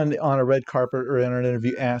anyone on a red carpet or in an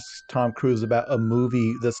interview asks Tom Cruise about a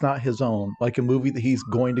movie that's not his own, like a movie that he's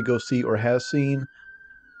going to go see or has seen,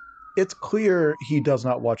 it's clear he does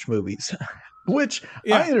not watch movies, which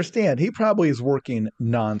I understand. He probably is working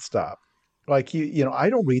nonstop. Like I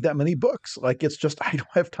don't read that many books. Like it's just I don't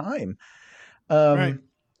have time. Right.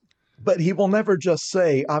 But he will never just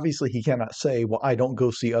say. Obviously, he cannot say, "Well, I don't go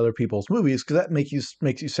see other people's movies," because that makes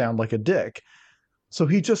you sound like a dick. So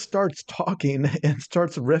he just starts talking and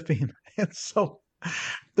starts riffing, and so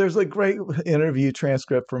there's a great interview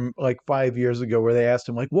transcript from like 5 years ago where they asked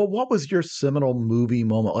him, like, well, what was your seminal movie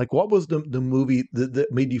moment? Like, what was the movie that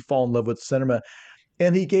made you fall in love with cinema?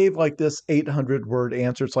 And he gave like this 800-word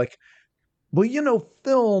answer. It's like, well,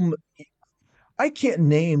 film, I can't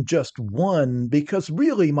name just one because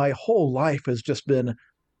really my whole life has just been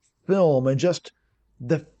film and just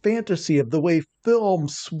the fantasy of the way film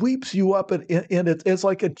sweeps you up and it's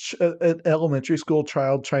like an elementary school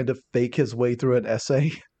child trying to fake his way through an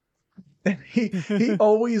essay. And he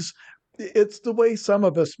always, it's the way some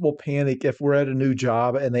of us will panic if we're at a new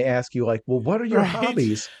job and they ask you like, well, what are your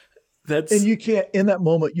hobbies? And you can't, in that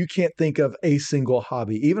moment, you can't think of a single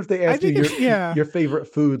hobby. Even if they ask you your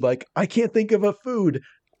favorite food, like, I can't think of a food.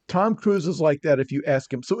 Tom Cruise is like that if you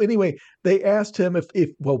ask him. So anyway, they asked him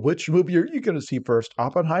which movie are you going to see first,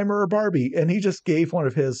 Oppenheimer or Barbie? And he just gave one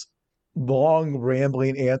of his long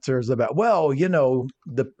rambling answers about,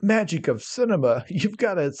 the magic of cinema. You've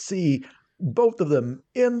got to see both of them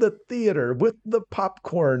in the theater with the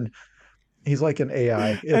popcorn. He's like an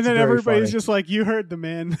AI. It's and then everybody's funny. just like, you heard the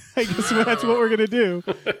man. I guess that's what we're going to do.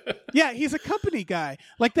 Yeah, he's a company guy.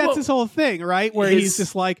 Like, that's his whole thing, right? Where he's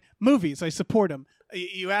just like, movies, I support him.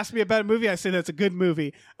 You ask me about a movie, I say that's a good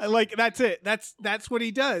movie. Like, that's it. That's what he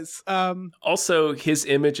does. Also, his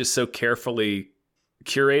image is so carefully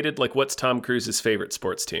curated. Like, what's Tom Cruise's favorite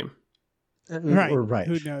sports team? Right.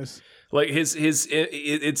 Who knows? Like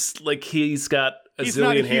it's like he's got a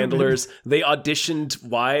zillion handlers. They auditioned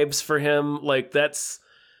wives for him. Like, that's...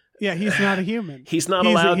 Yeah, he's not a human. He's not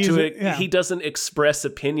allowed to... He doesn't express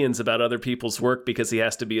opinions about other people's work because he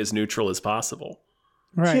has to be as neutral as possible.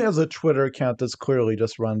 Right. He has a Twitter account that's clearly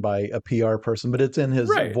just run by a PR person, but it's in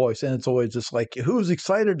his voice, and it's always just like, who's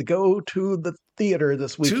excited to go to the theater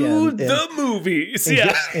this weekend? To the movies,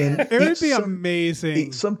 yeah. It would be amazing.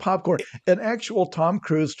 Eat some popcorn. An actual Tom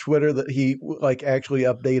Cruise Twitter that he actually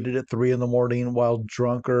updated at 3 a.m. while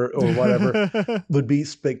drunk or whatever would be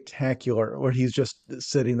spectacular, where he's just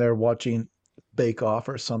sitting there watching Bake Off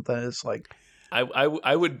or something. It's like...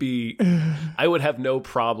 I would have no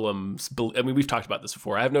problems. I mean, we've talked about this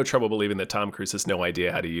before. I have no trouble believing that Tom Cruise has no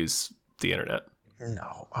idea how to use the internet.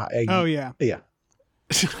 No. Yeah.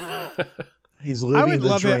 He's living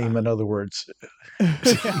the dream, in other words.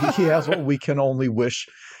 He has what we can only wish.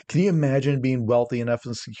 Can you imagine being wealthy enough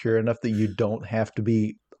and secure enough that you don't have to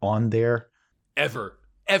be on there? Ever.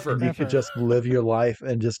 And you could just live your life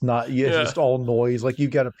and just not, it's just all noise. Like,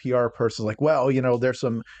 you've got a PR person like, well, there's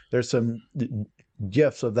some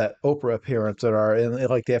gifs of that Oprah appearance that are, and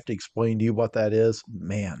they have to explain to you what that is.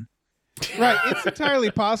 Man. Right. It's entirely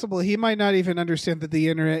possible. He might not even understand that the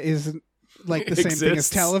internet isn't like the same thing as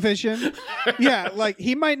television. Yeah. Like,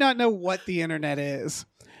 he might not know what the internet is.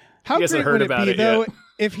 How great would it be, though,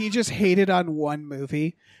 if he just hated on one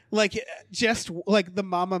movie? Like, just like the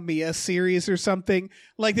Mamma Mia series or something.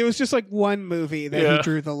 Like, there was just like one movie that he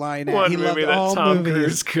drew the line at. One he movie loved that all Tom movies.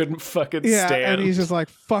 Cruise couldn't fucking stand. And he's just like,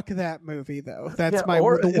 fuck that movie, though. That's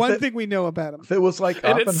the one thing we know about him. If it was like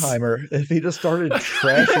Oppenheimer, if he just started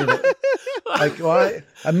trashing it. Like, well,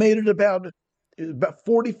 I made it about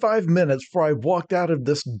 45 minutes before I walked out of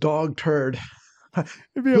this dog turd.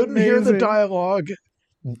 Couldn't hear the dialogue.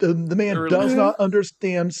 The man does not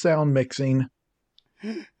understand sound mixing.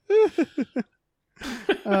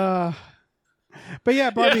 But yeah,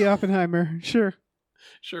 Barbie Oppenheimer, sure,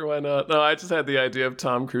 why not? No, I just had the idea of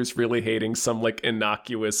Tom Cruise really hating some like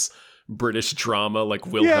innocuous British drama like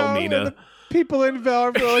Wilhelmina. People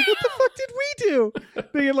involved are like, what the fuck did we do?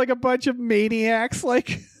 Being like a bunch of maniacs,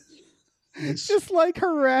 like just like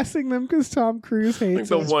harassing them because Tom Cruise hates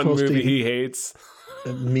the one movie he hates.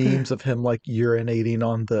 Memes of him like urinating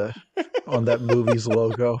on that movie's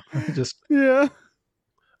logo.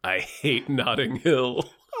 I hate Notting Hill.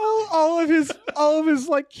 All of his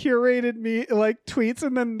like curated tweets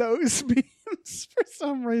and then those memes for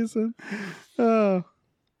some reason. Oh.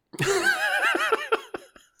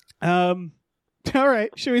 All right.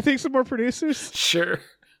 Should we think some more producers? Sure.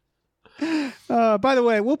 By the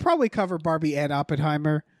way, we'll probably cover Barbie and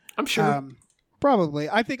Oppenheimer. I'm sure. Probably.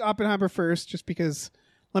 I think Oppenheimer first, just because.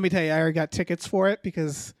 Let me tell you, I already got tickets for it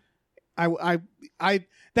because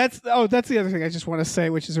that's the other thing I just want to say,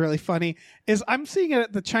 which is really funny, is I'm seeing it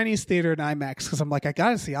at the Chinese theater in IMAX because I'm like, I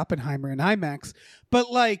gotta see Oppenheimer in IMAX. But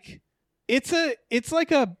like, it's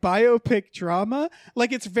like a biopic drama.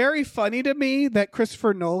 Like, it's very funny to me that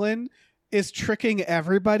Christopher Nolan is tricking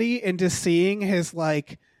everybody into seeing his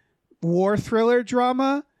like war thriller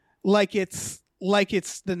drama like it's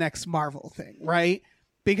the next Marvel thing, right?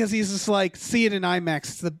 Because he's just like, see it in IMAX.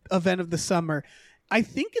 It's the event of the summer. I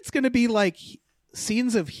think it's going to be like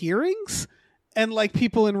scenes of hearings and like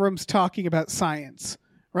people in rooms talking about science,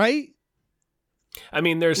 right? I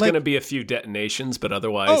mean, there's going to be a few detonations, but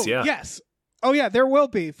otherwise, yeah. Yes. Oh, yeah, there will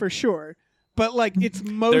be for sure. But like, it's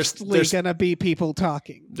mostly going to be people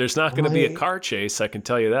talking. There's not going to be a car chase, I can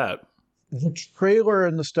tell you that. The trailer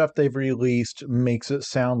and the stuff they've released makes it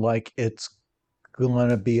sound like it's going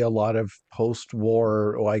to be a lot of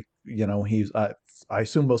post-war, like, he's I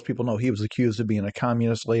assume most people know he was accused of being a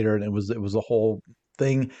communist later, and it was a whole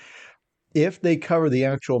thing. If they cover the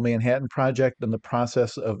actual Manhattan Project and the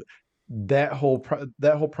process of that whole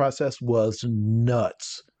process was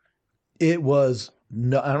nuts. It was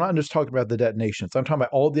no, I'm not just talking about the detonations. I'm talking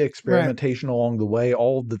about all the experimentation along the way,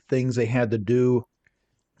 all the things they had to do,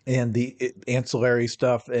 and the ancillary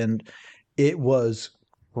stuff. And it was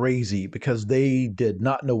crazy because they did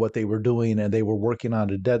not know what they were doing, and they were working on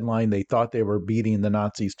a deadline. They thought they were beating the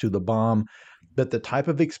Nazis to the bomb, but the type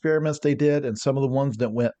of experiments they did, and some of the ones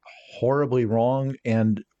that went horribly wrong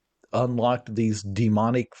and unlocked these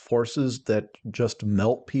demonic forces that just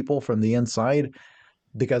melt people from the inside,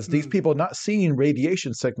 because these people not seeing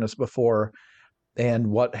radiation sickness before, and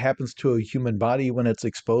what happens to a human body when it's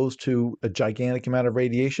exposed to a gigantic amount of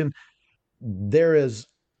radiation. There is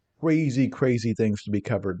crazy things to be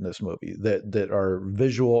covered in this movie that are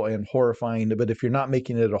visual and horrifying. But if you're not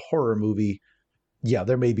making it a horror movie, yeah,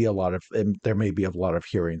 there may be a lot of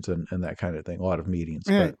hearings and that kind of thing, a lot of meetings.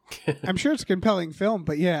 Yeah. But I'm sure it's a compelling film,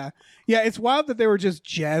 but yeah, it's wild that they were just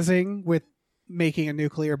jazzing with making a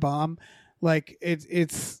nuclear bomb. Like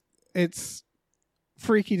it's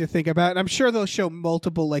freaky to think about. And I'm sure they'll show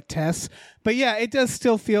multiple like tests, but yeah, it does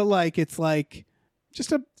still feel like it's like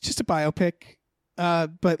just a biopic,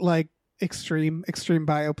 but like extreme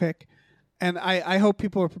biopic. And I hope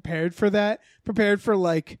people are prepared for that, prepared for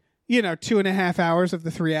like, 2.5 hours of the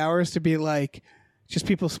 3 hours to be like just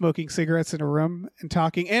people smoking cigarettes in a room and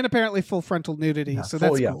talking, and apparently full frontal nudity. yeah, So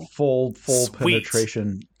that's cool. full Sweet.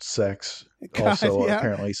 penetration sex. God, Also, yeah.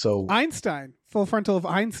 apparently, so Einstein, full frontal of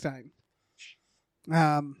Einstein.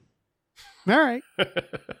 All right.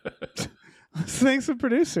 Thanks to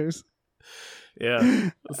producers.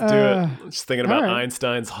 Yeah, let's do it. Just thinking about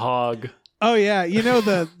Einstein's hog. Oh yeah,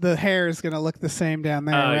 the hair is gonna look the same down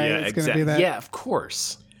there, right? Yeah, It's gonna be that Yeah, of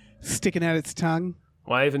course. sticking out its tongue.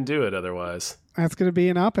 Why even do it otherwise? That's gonna be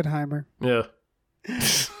an Oppenheimer. Yeah.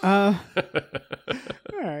 All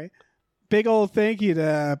right. Big old thank you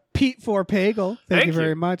to Pete for Pagel. Thank you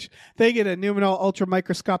very much. Thank you to Numenal Ultra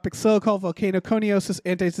Microscopic Silicol Volcano Coniosis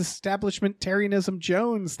Anti-Establishmentarianism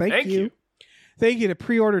Jones. Thank you. Thank you to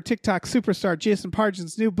pre-order TikTok superstar Jason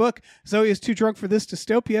Pargin's new book, Zoe is Too Drunk for This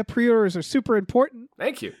Dystopia. Pre-orders are super important.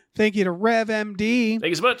 Thank you. Thank you to Rev MD. Thank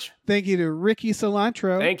you so much. Thank you to Ricky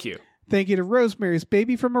Cilantro. Thank you. Thank you to Rosemary's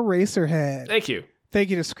Baby from Eraserhead. Thank you. Thank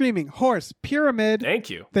you to Screaming Horse Pyramid. Thank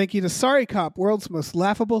you. Thank you to Sorry Cop, world's most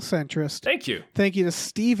laughable centrist. Thank you. Thank you to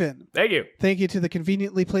Steven. Thank you. Thank you to the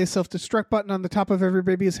conveniently placed self-destruct button on the top of every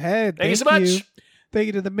baby's head. Thank you so much. Thank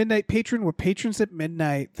you to the Midnight Patron. We're patrons at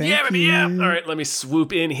midnight. Thank you. Baby, yeah. All right, let me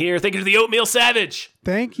swoop in here. Thank you to the Oatmeal Savage.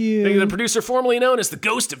 Thank you. Thank you to the producer formerly known as the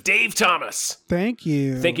Ghost of Dave Thomas. Thank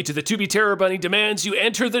you. Thank you to the To Be Terror Bunny demands you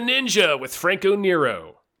enter the ninja with Franco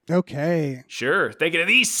Nero. Okay. Sure. Thank you to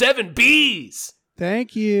these 7 Bs.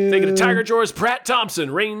 Thank you. Thank you to Tiger Jaws Pratt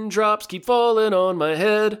Thompson. Raindrops keep falling on my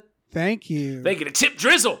head. Thank you. Thank you to Tip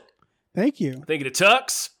Drizzle. Thank you. Thank you to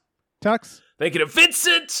Tux. Tux. Thank you to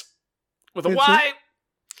Vincent with a Vincent. Y.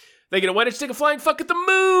 Thank you to Why Did You Take a Flying Fuck at the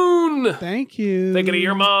Moon? Thank you. Thank you to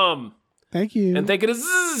your mom. Thank you. And thank you to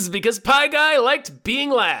Zzz, because Pie Guy liked being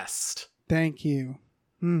last. Thank you.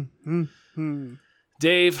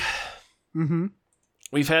 Dave. Mm-hmm.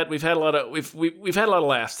 We've had a lot of we've had a lot of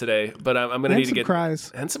laughs today, but I'm going to need to get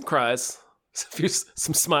cries and some cries,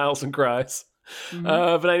 some smiles and cries. Mm-hmm.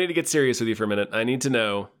 But I need to get serious with you for a minute. I need to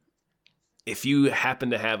know if you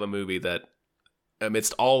happen to have a movie that,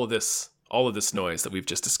 amidst all of this noise that we've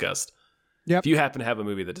just discussed, if you happen to have a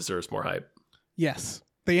movie that deserves more hype. Yes,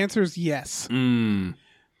 the answer is yes.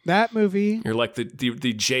 That movie. You're like the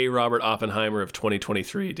J. Robert Oppenheimer of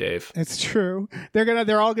 2023, Dave. It's true.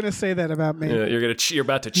 They're all gonna say that about me. Yeah, you're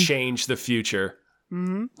about to change the future.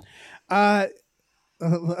 Mm-hmm.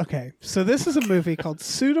 Okay, so this is a movie called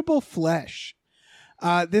Suitable Flesh.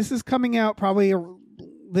 This is coming out probably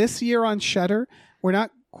this year on Shudder. We're not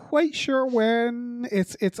quite sure when.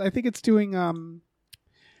 It's I think it's doing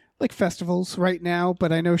like festivals right now,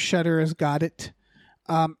 but I know Shudder has got it.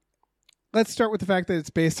 Let's start with the fact that it's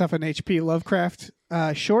based off an H.P. Lovecraft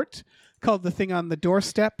short called The Thing on the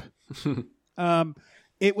Doorstep.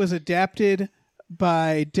 It was adapted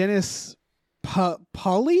by Dennis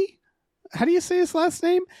Pauly. How do you say his last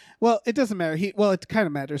name? Well, it doesn't matter. It kind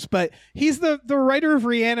of matters, but he's the writer of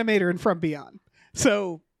Reanimator and From Beyond.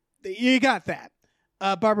 So you got that.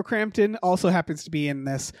 Barbara Crampton also happens to be in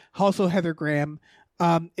this. Also Heather Graham.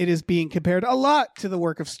 It is being compared a lot to the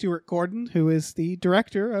work of Stuart Gordon, who is the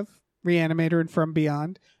director of Reanimator and From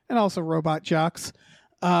Beyond, and also Robot Jocks.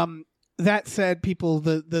 That said,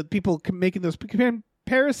 the people making those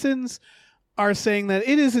comparisons are saying that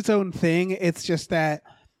it is its own thing. It's just that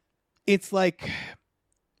it's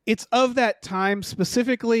of that time,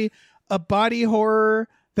 specifically a body horror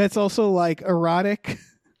that's also like erotic,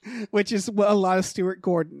 which is a lot of Stuart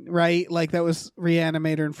Gordon, right? Like that was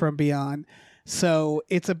Reanimator and From Beyond. So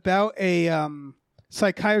it's about a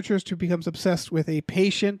psychiatrist who becomes obsessed with a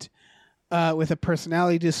patient with a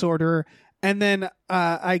personality disorder. And then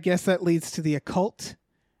I guess that leads to the occult.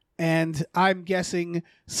 And I'm guessing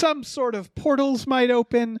some sort of portals might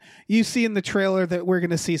open. You see in the trailer that we're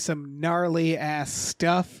going to see some gnarly ass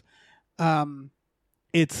stuff.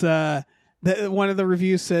 It's one of the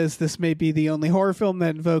reviews says this may be the only horror film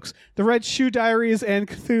that invokes the Red Shoe Diaries and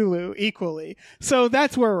Cthulhu equally. So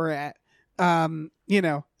that's where we're at.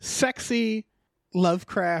 Sexy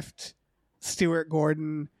Lovecraft, Stuart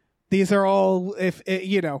Gordon. These are all,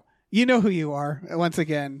 you know who you are. Once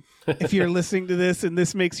again, if you're listening to this and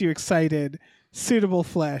this makes you excited, Suitable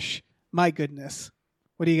Flesh. My goodness.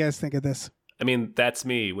 What do you guys think of this? I mean, that's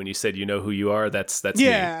me. When you said you know who you are, that's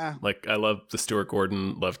yeah. me. Like, I love the Stuart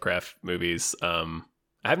Gordon Lovecraft movies. I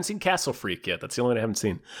haven't seen Castle Freak yet. That's the only one I haven't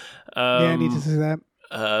seen. I need to see that.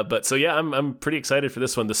 But so yeah, I'm pretty excited for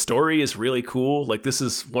this one. The story is really cool. Like, this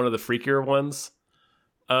is one of the freakier ones.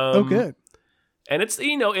 Good. And it's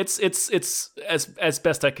as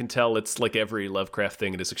best I can tell, it's like every Lovecraft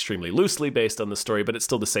thing. It is extremely loosely based on the story, but it's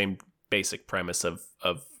still the same basic premise of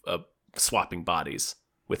swapping bodies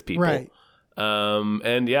with people. Right.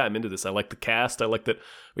 And yeah, I'm into this. I like the cast. I like that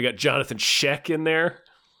we got Jonathan Sheck in there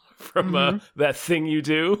from That Thing You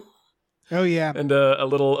Do. Oh yeah. And a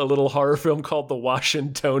little horror film called The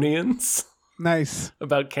Washingtonians. Nice.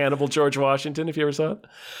 About cannibal George Washington, if you ever saw it.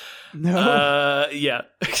 No. Yeah.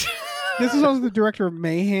 This is also the director of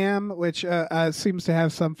Mayhem, which seems to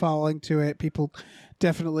have some following to it. People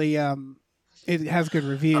definitely, it has good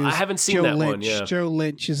reviews. I haven't seen that one, yeah. Joe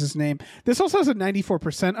Lynch is his name. This also has a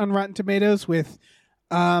 94% on Rotten Tomatoes with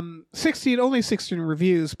only 16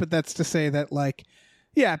 reviews, but that's to say that, like,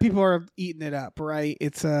 yeah, people are eating it up, right?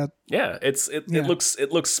 It's it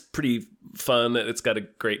looks pretty fun. It's got a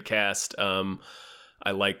great cast.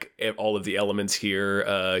 I like all of the elements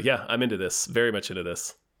here. Yeah, I'm into this. Very much into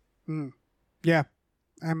this. Yeah,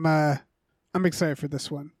 I'm excited for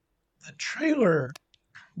this one. The trailer.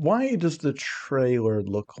 Why does the trailer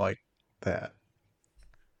look like that?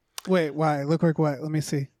 Wait, why? Look like what? Let me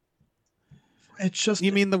see. It's just.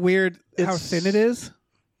 You mean the weird how thin it is?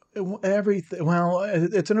 Everything. Well,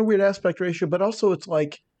 it's in a weird aspect ratio, but also it's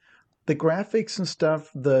like the graphics and stuff.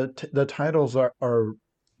 The titles are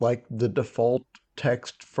like the default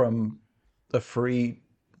text from the free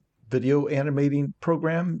video animating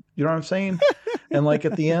program. You know what I'm saying? And like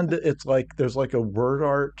at the end, it's like there's like a word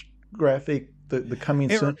art graphic. The coming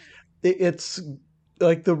soon. It's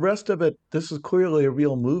like the rest of it. This is clearly a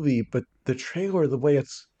real movie, but the trailer, the way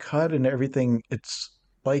it's cut and everything, it's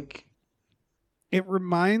like. It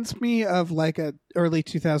reminds me of like a early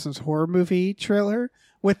 2000s horror movie trailer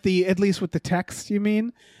at least with the text, you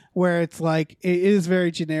mean, where it's like, it is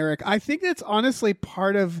very generic. I think that's honestly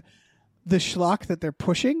part of the schlock that they're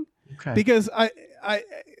pushing. Okay. Because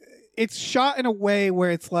it's shot in a way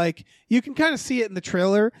where it's like, you can kind of see it in the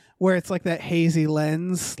trailer where it's like that hazy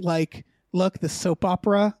lens, like look, the soap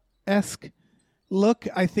opera-esque look,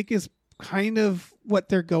 I think is kind of what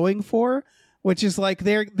they're going for. Which is like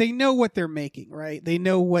they know what they're making, right? They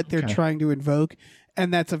know what they're trying to invoke,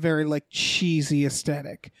 and that's a very like cheesy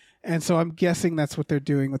aesthetic. And so I'm guessing that's what they're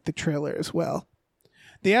doing with the trailer as well.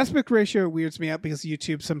 The aspect ratio weirds me out because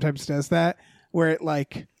YouTube sometimes does that, where it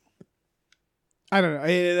like, I don't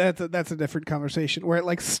know, that's a different conversation, where it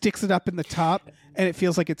like sticks it up in the top and it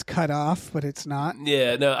feels like it's cut off, but it's not.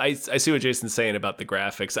 Yeah, no, I see what Jason's saying about the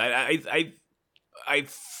graphics. I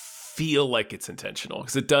feel like it's intentional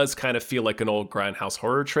because it does kind of feel like an old Grindhouse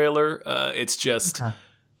horror trailer. It's just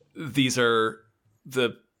these are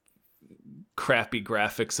the crappy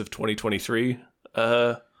graphics of 2023.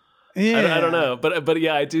 I don't know, but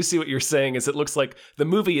yeah, I do see what you're saying. Is it looks like the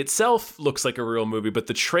movie itself looks like a real movie, but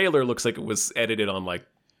the trailer looks like it was edited on like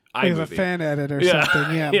iMovie. It was a fan edit or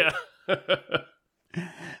something. Yeah.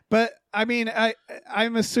 But I mean,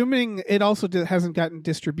 I'm assuming it also hasn't gotten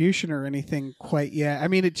distribution or anything quite yet. I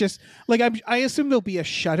mean, it just like I assume there'll be a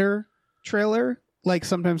Shudder trailer. Like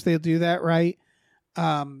sometimes they'll do that, right?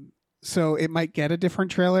 So it might get a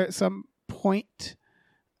different trailer at some point.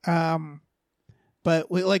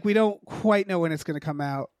 But we don't quite know when it's going to come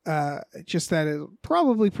out. Just that it's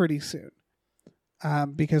probably pretty soon,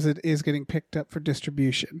 because it is getting picked up for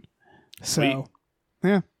distribution. Sweet. So,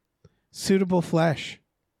 yeah. Suitable Flesh.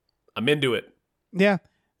 I'm into it. Yeah.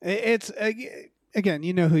 It's, again,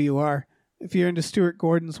 you know who you are. If you're into Stuart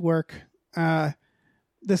Gordon's work,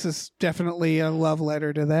 this is definitely a love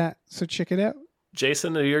letter to that. So check it out.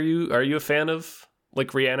 Jason, are you a fan of like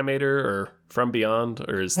Reanimator or From Beyond,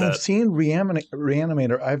 or is that? I've seen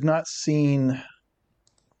Reanimator. I've not seen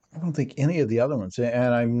I don't think any of the other ones,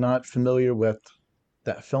 and I'm not familiar with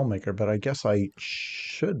that filmmaker, but I guess I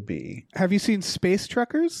should be. Have you seen Space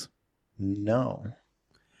Truckers? No.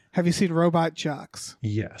 Have you seen Robot Jocks?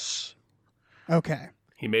 Yes. Okay.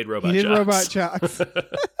 He made Robot He did Jocks. Robot Jocks.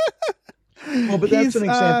 Well, but that's an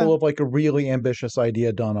example of like a really ambitious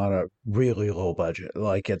idea done on a really low budget.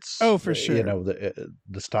 Like it's for sure. You know,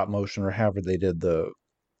 the stop motion or however they did the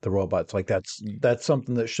robots. Like that's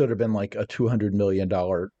something that should have been like a $200 million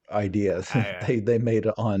idea. They made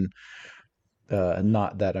it on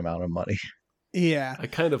not that amount of money. Yeah. I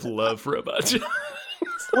kind of love Robot Jocks.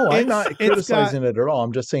 Oh, I'm not criticizing it at all.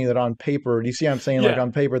 I'm just saying that on paper, do you see what I'm saying? Like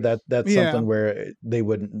on paper, that's something where they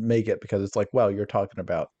wouldn't make it because it's like, well, you're talking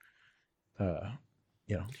about, you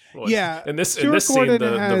know. Well, yeah. In this scene,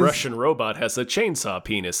 the Russian robot has a chainsaw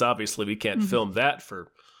penis. Obviously, we can't film that for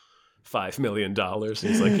 $5 million. And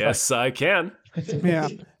he's like, yes, I can. Yeah.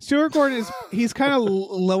 Stuart Gordon he's kind of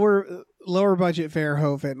lower budget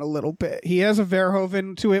Verhoeven a little bit. He has a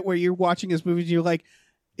Verhoeven to it where you're watching his movies and you're like,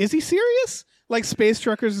 is he serious? Like Space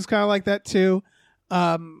Truckers is kind of like that too.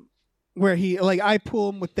 Where he I pull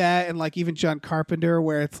him with that, and like even John Carpenter,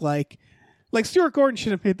 where it's like Stuart Gordon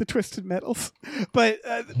should have made the Twisted Metals, but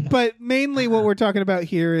mainly what we're talking about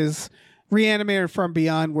here is Reanimator From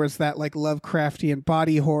Beyond, where it's that like Lovecraftian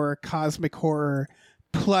body horror, cosmic horror,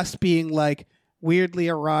 plus being like weirdly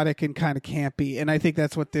erotic and kind of campy, and I think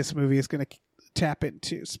that's what this movie is going to tap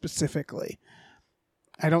into specifically.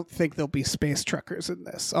 I don't think there'll be space truckers in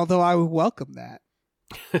this, although I would welcome that.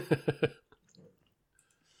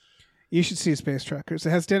 You should see Space Truckers.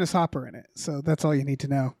 It has Dennis Hopper in it, so that's all you need to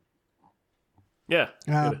know. Yeah,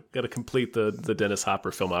 got to complete the Dennis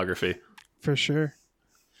Hopper filmography. For sure.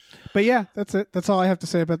 But yeah, that's it. That's all I have to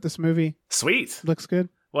say about this movie. Sweet. Looks good.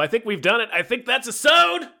 Well, I think we've done it. I think that's a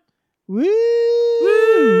sode. Woo!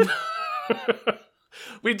 Woo!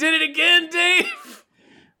 We did it again, Dave.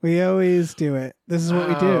 We always do it. This is what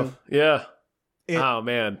we do. Yeah. Oh,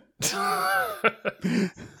 man.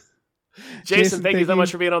 Jason, thank you so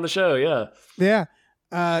much for being on the show. Yeah. Yeah.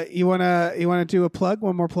 You wanna do a plug?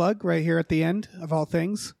 One more plug right here at the end of all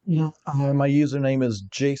things. Yeah. My username is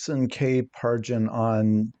Jason K Pargin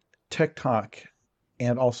on TikTok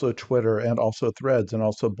and also Twitter and also Threads and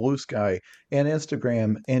also Blue Sky and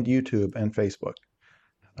Instagram and YouTube and Facebook.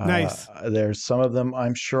 Nice. There's some of them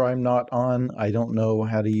I'm sure I'm not on. I don't know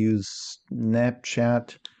how to use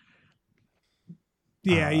Snapchat.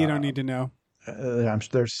 Yeah, you don't need to know.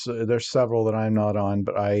 There's several that I'm not on,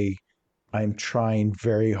 but I'm trying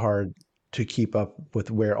very hard to keep up with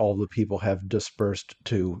where all the people have dispersed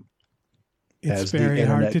to. It's as very the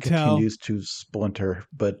internet hard to continues to splinter.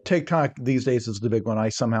 But TikTok these days is the big one. I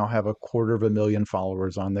somehow have 250,000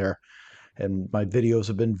 followers on there, and my videos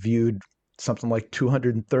have been viewed something like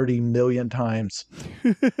 230 million times.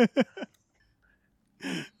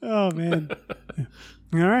 Oh man.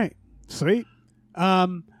 All right. Sweet.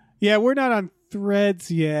 Yeah, we're not on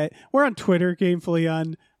Threads yet. We're on Twitter, Gamefully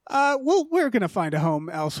On. We're gonna find a home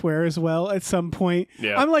elsewhere as well at some point.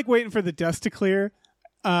 Yeah. I'm like waiting for the dust to clear.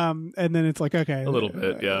 And then it's like, okay, a little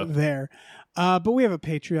bit, yeah. There. But we have a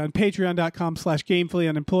Patreon,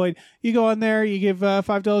 patreon.com/gamefullyunemployed. You go on there, you give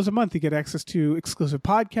 $5 a month, you get access to exclusive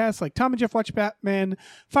podcasts like Tom and Jeff Watch Batman,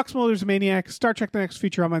 Fox Mulder's Maniac, Star Trek The Next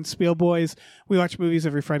Futurama, and Spiel Boys. We watch movies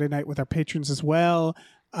every Friday night with our patrons as well.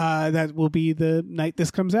 That will be the night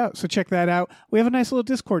this comes out. So check that out. We have a nice little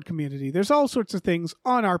Discord community. There's all sorts of things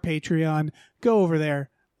on our Patreon. Go over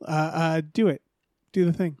there. Do it. Do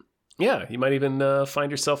the thing. Yeah, you might even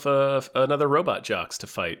find yourself another Robot Jocks to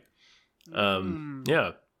fight.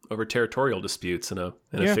 Yeah, over territorial disputes in a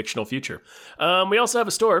fictional future. We also have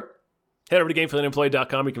a store. Head over to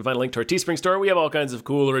GameFullyUnemployed.com. You can find a link to our Teespring store. We have all kinds of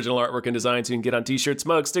cool original artwork and designs you can get on t-shirts,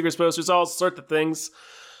 mugs, stickers, posters, all sorts of things.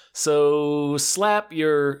 So slap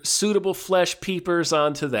your suitable flesh peepers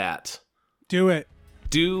onto that. Do it.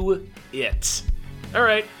 Do it. All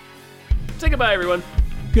right. Say goodbye, everyone.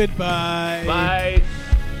 Goodbye. Bye.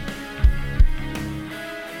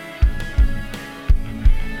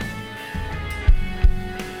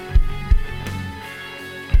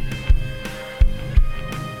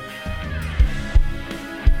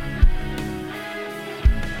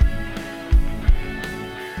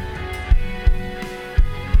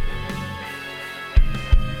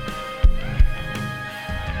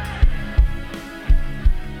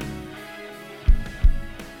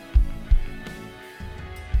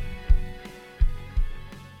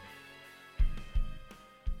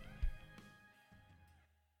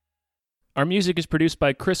 Our music is produced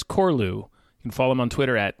by Chris Corlew. You can follow him on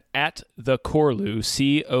Twitter at @thecorlew,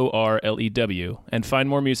 Corlew, and find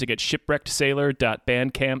more music at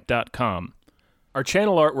shipwreckedsailor.bandcamp.com. Our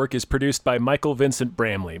channel artwork is produced by Michael Vincent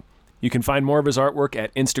Bramley. You can find more of his artwork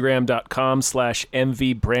at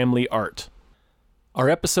instagram.com/mvbramleyart. Our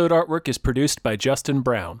episode artwork is produced by Justin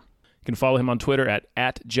Brown. You can follow him on Twitter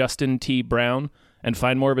at Justin T. Brown and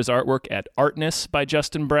find more of his artwork at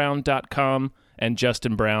artnessbyjustinbrown.com and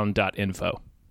justinbrown.info.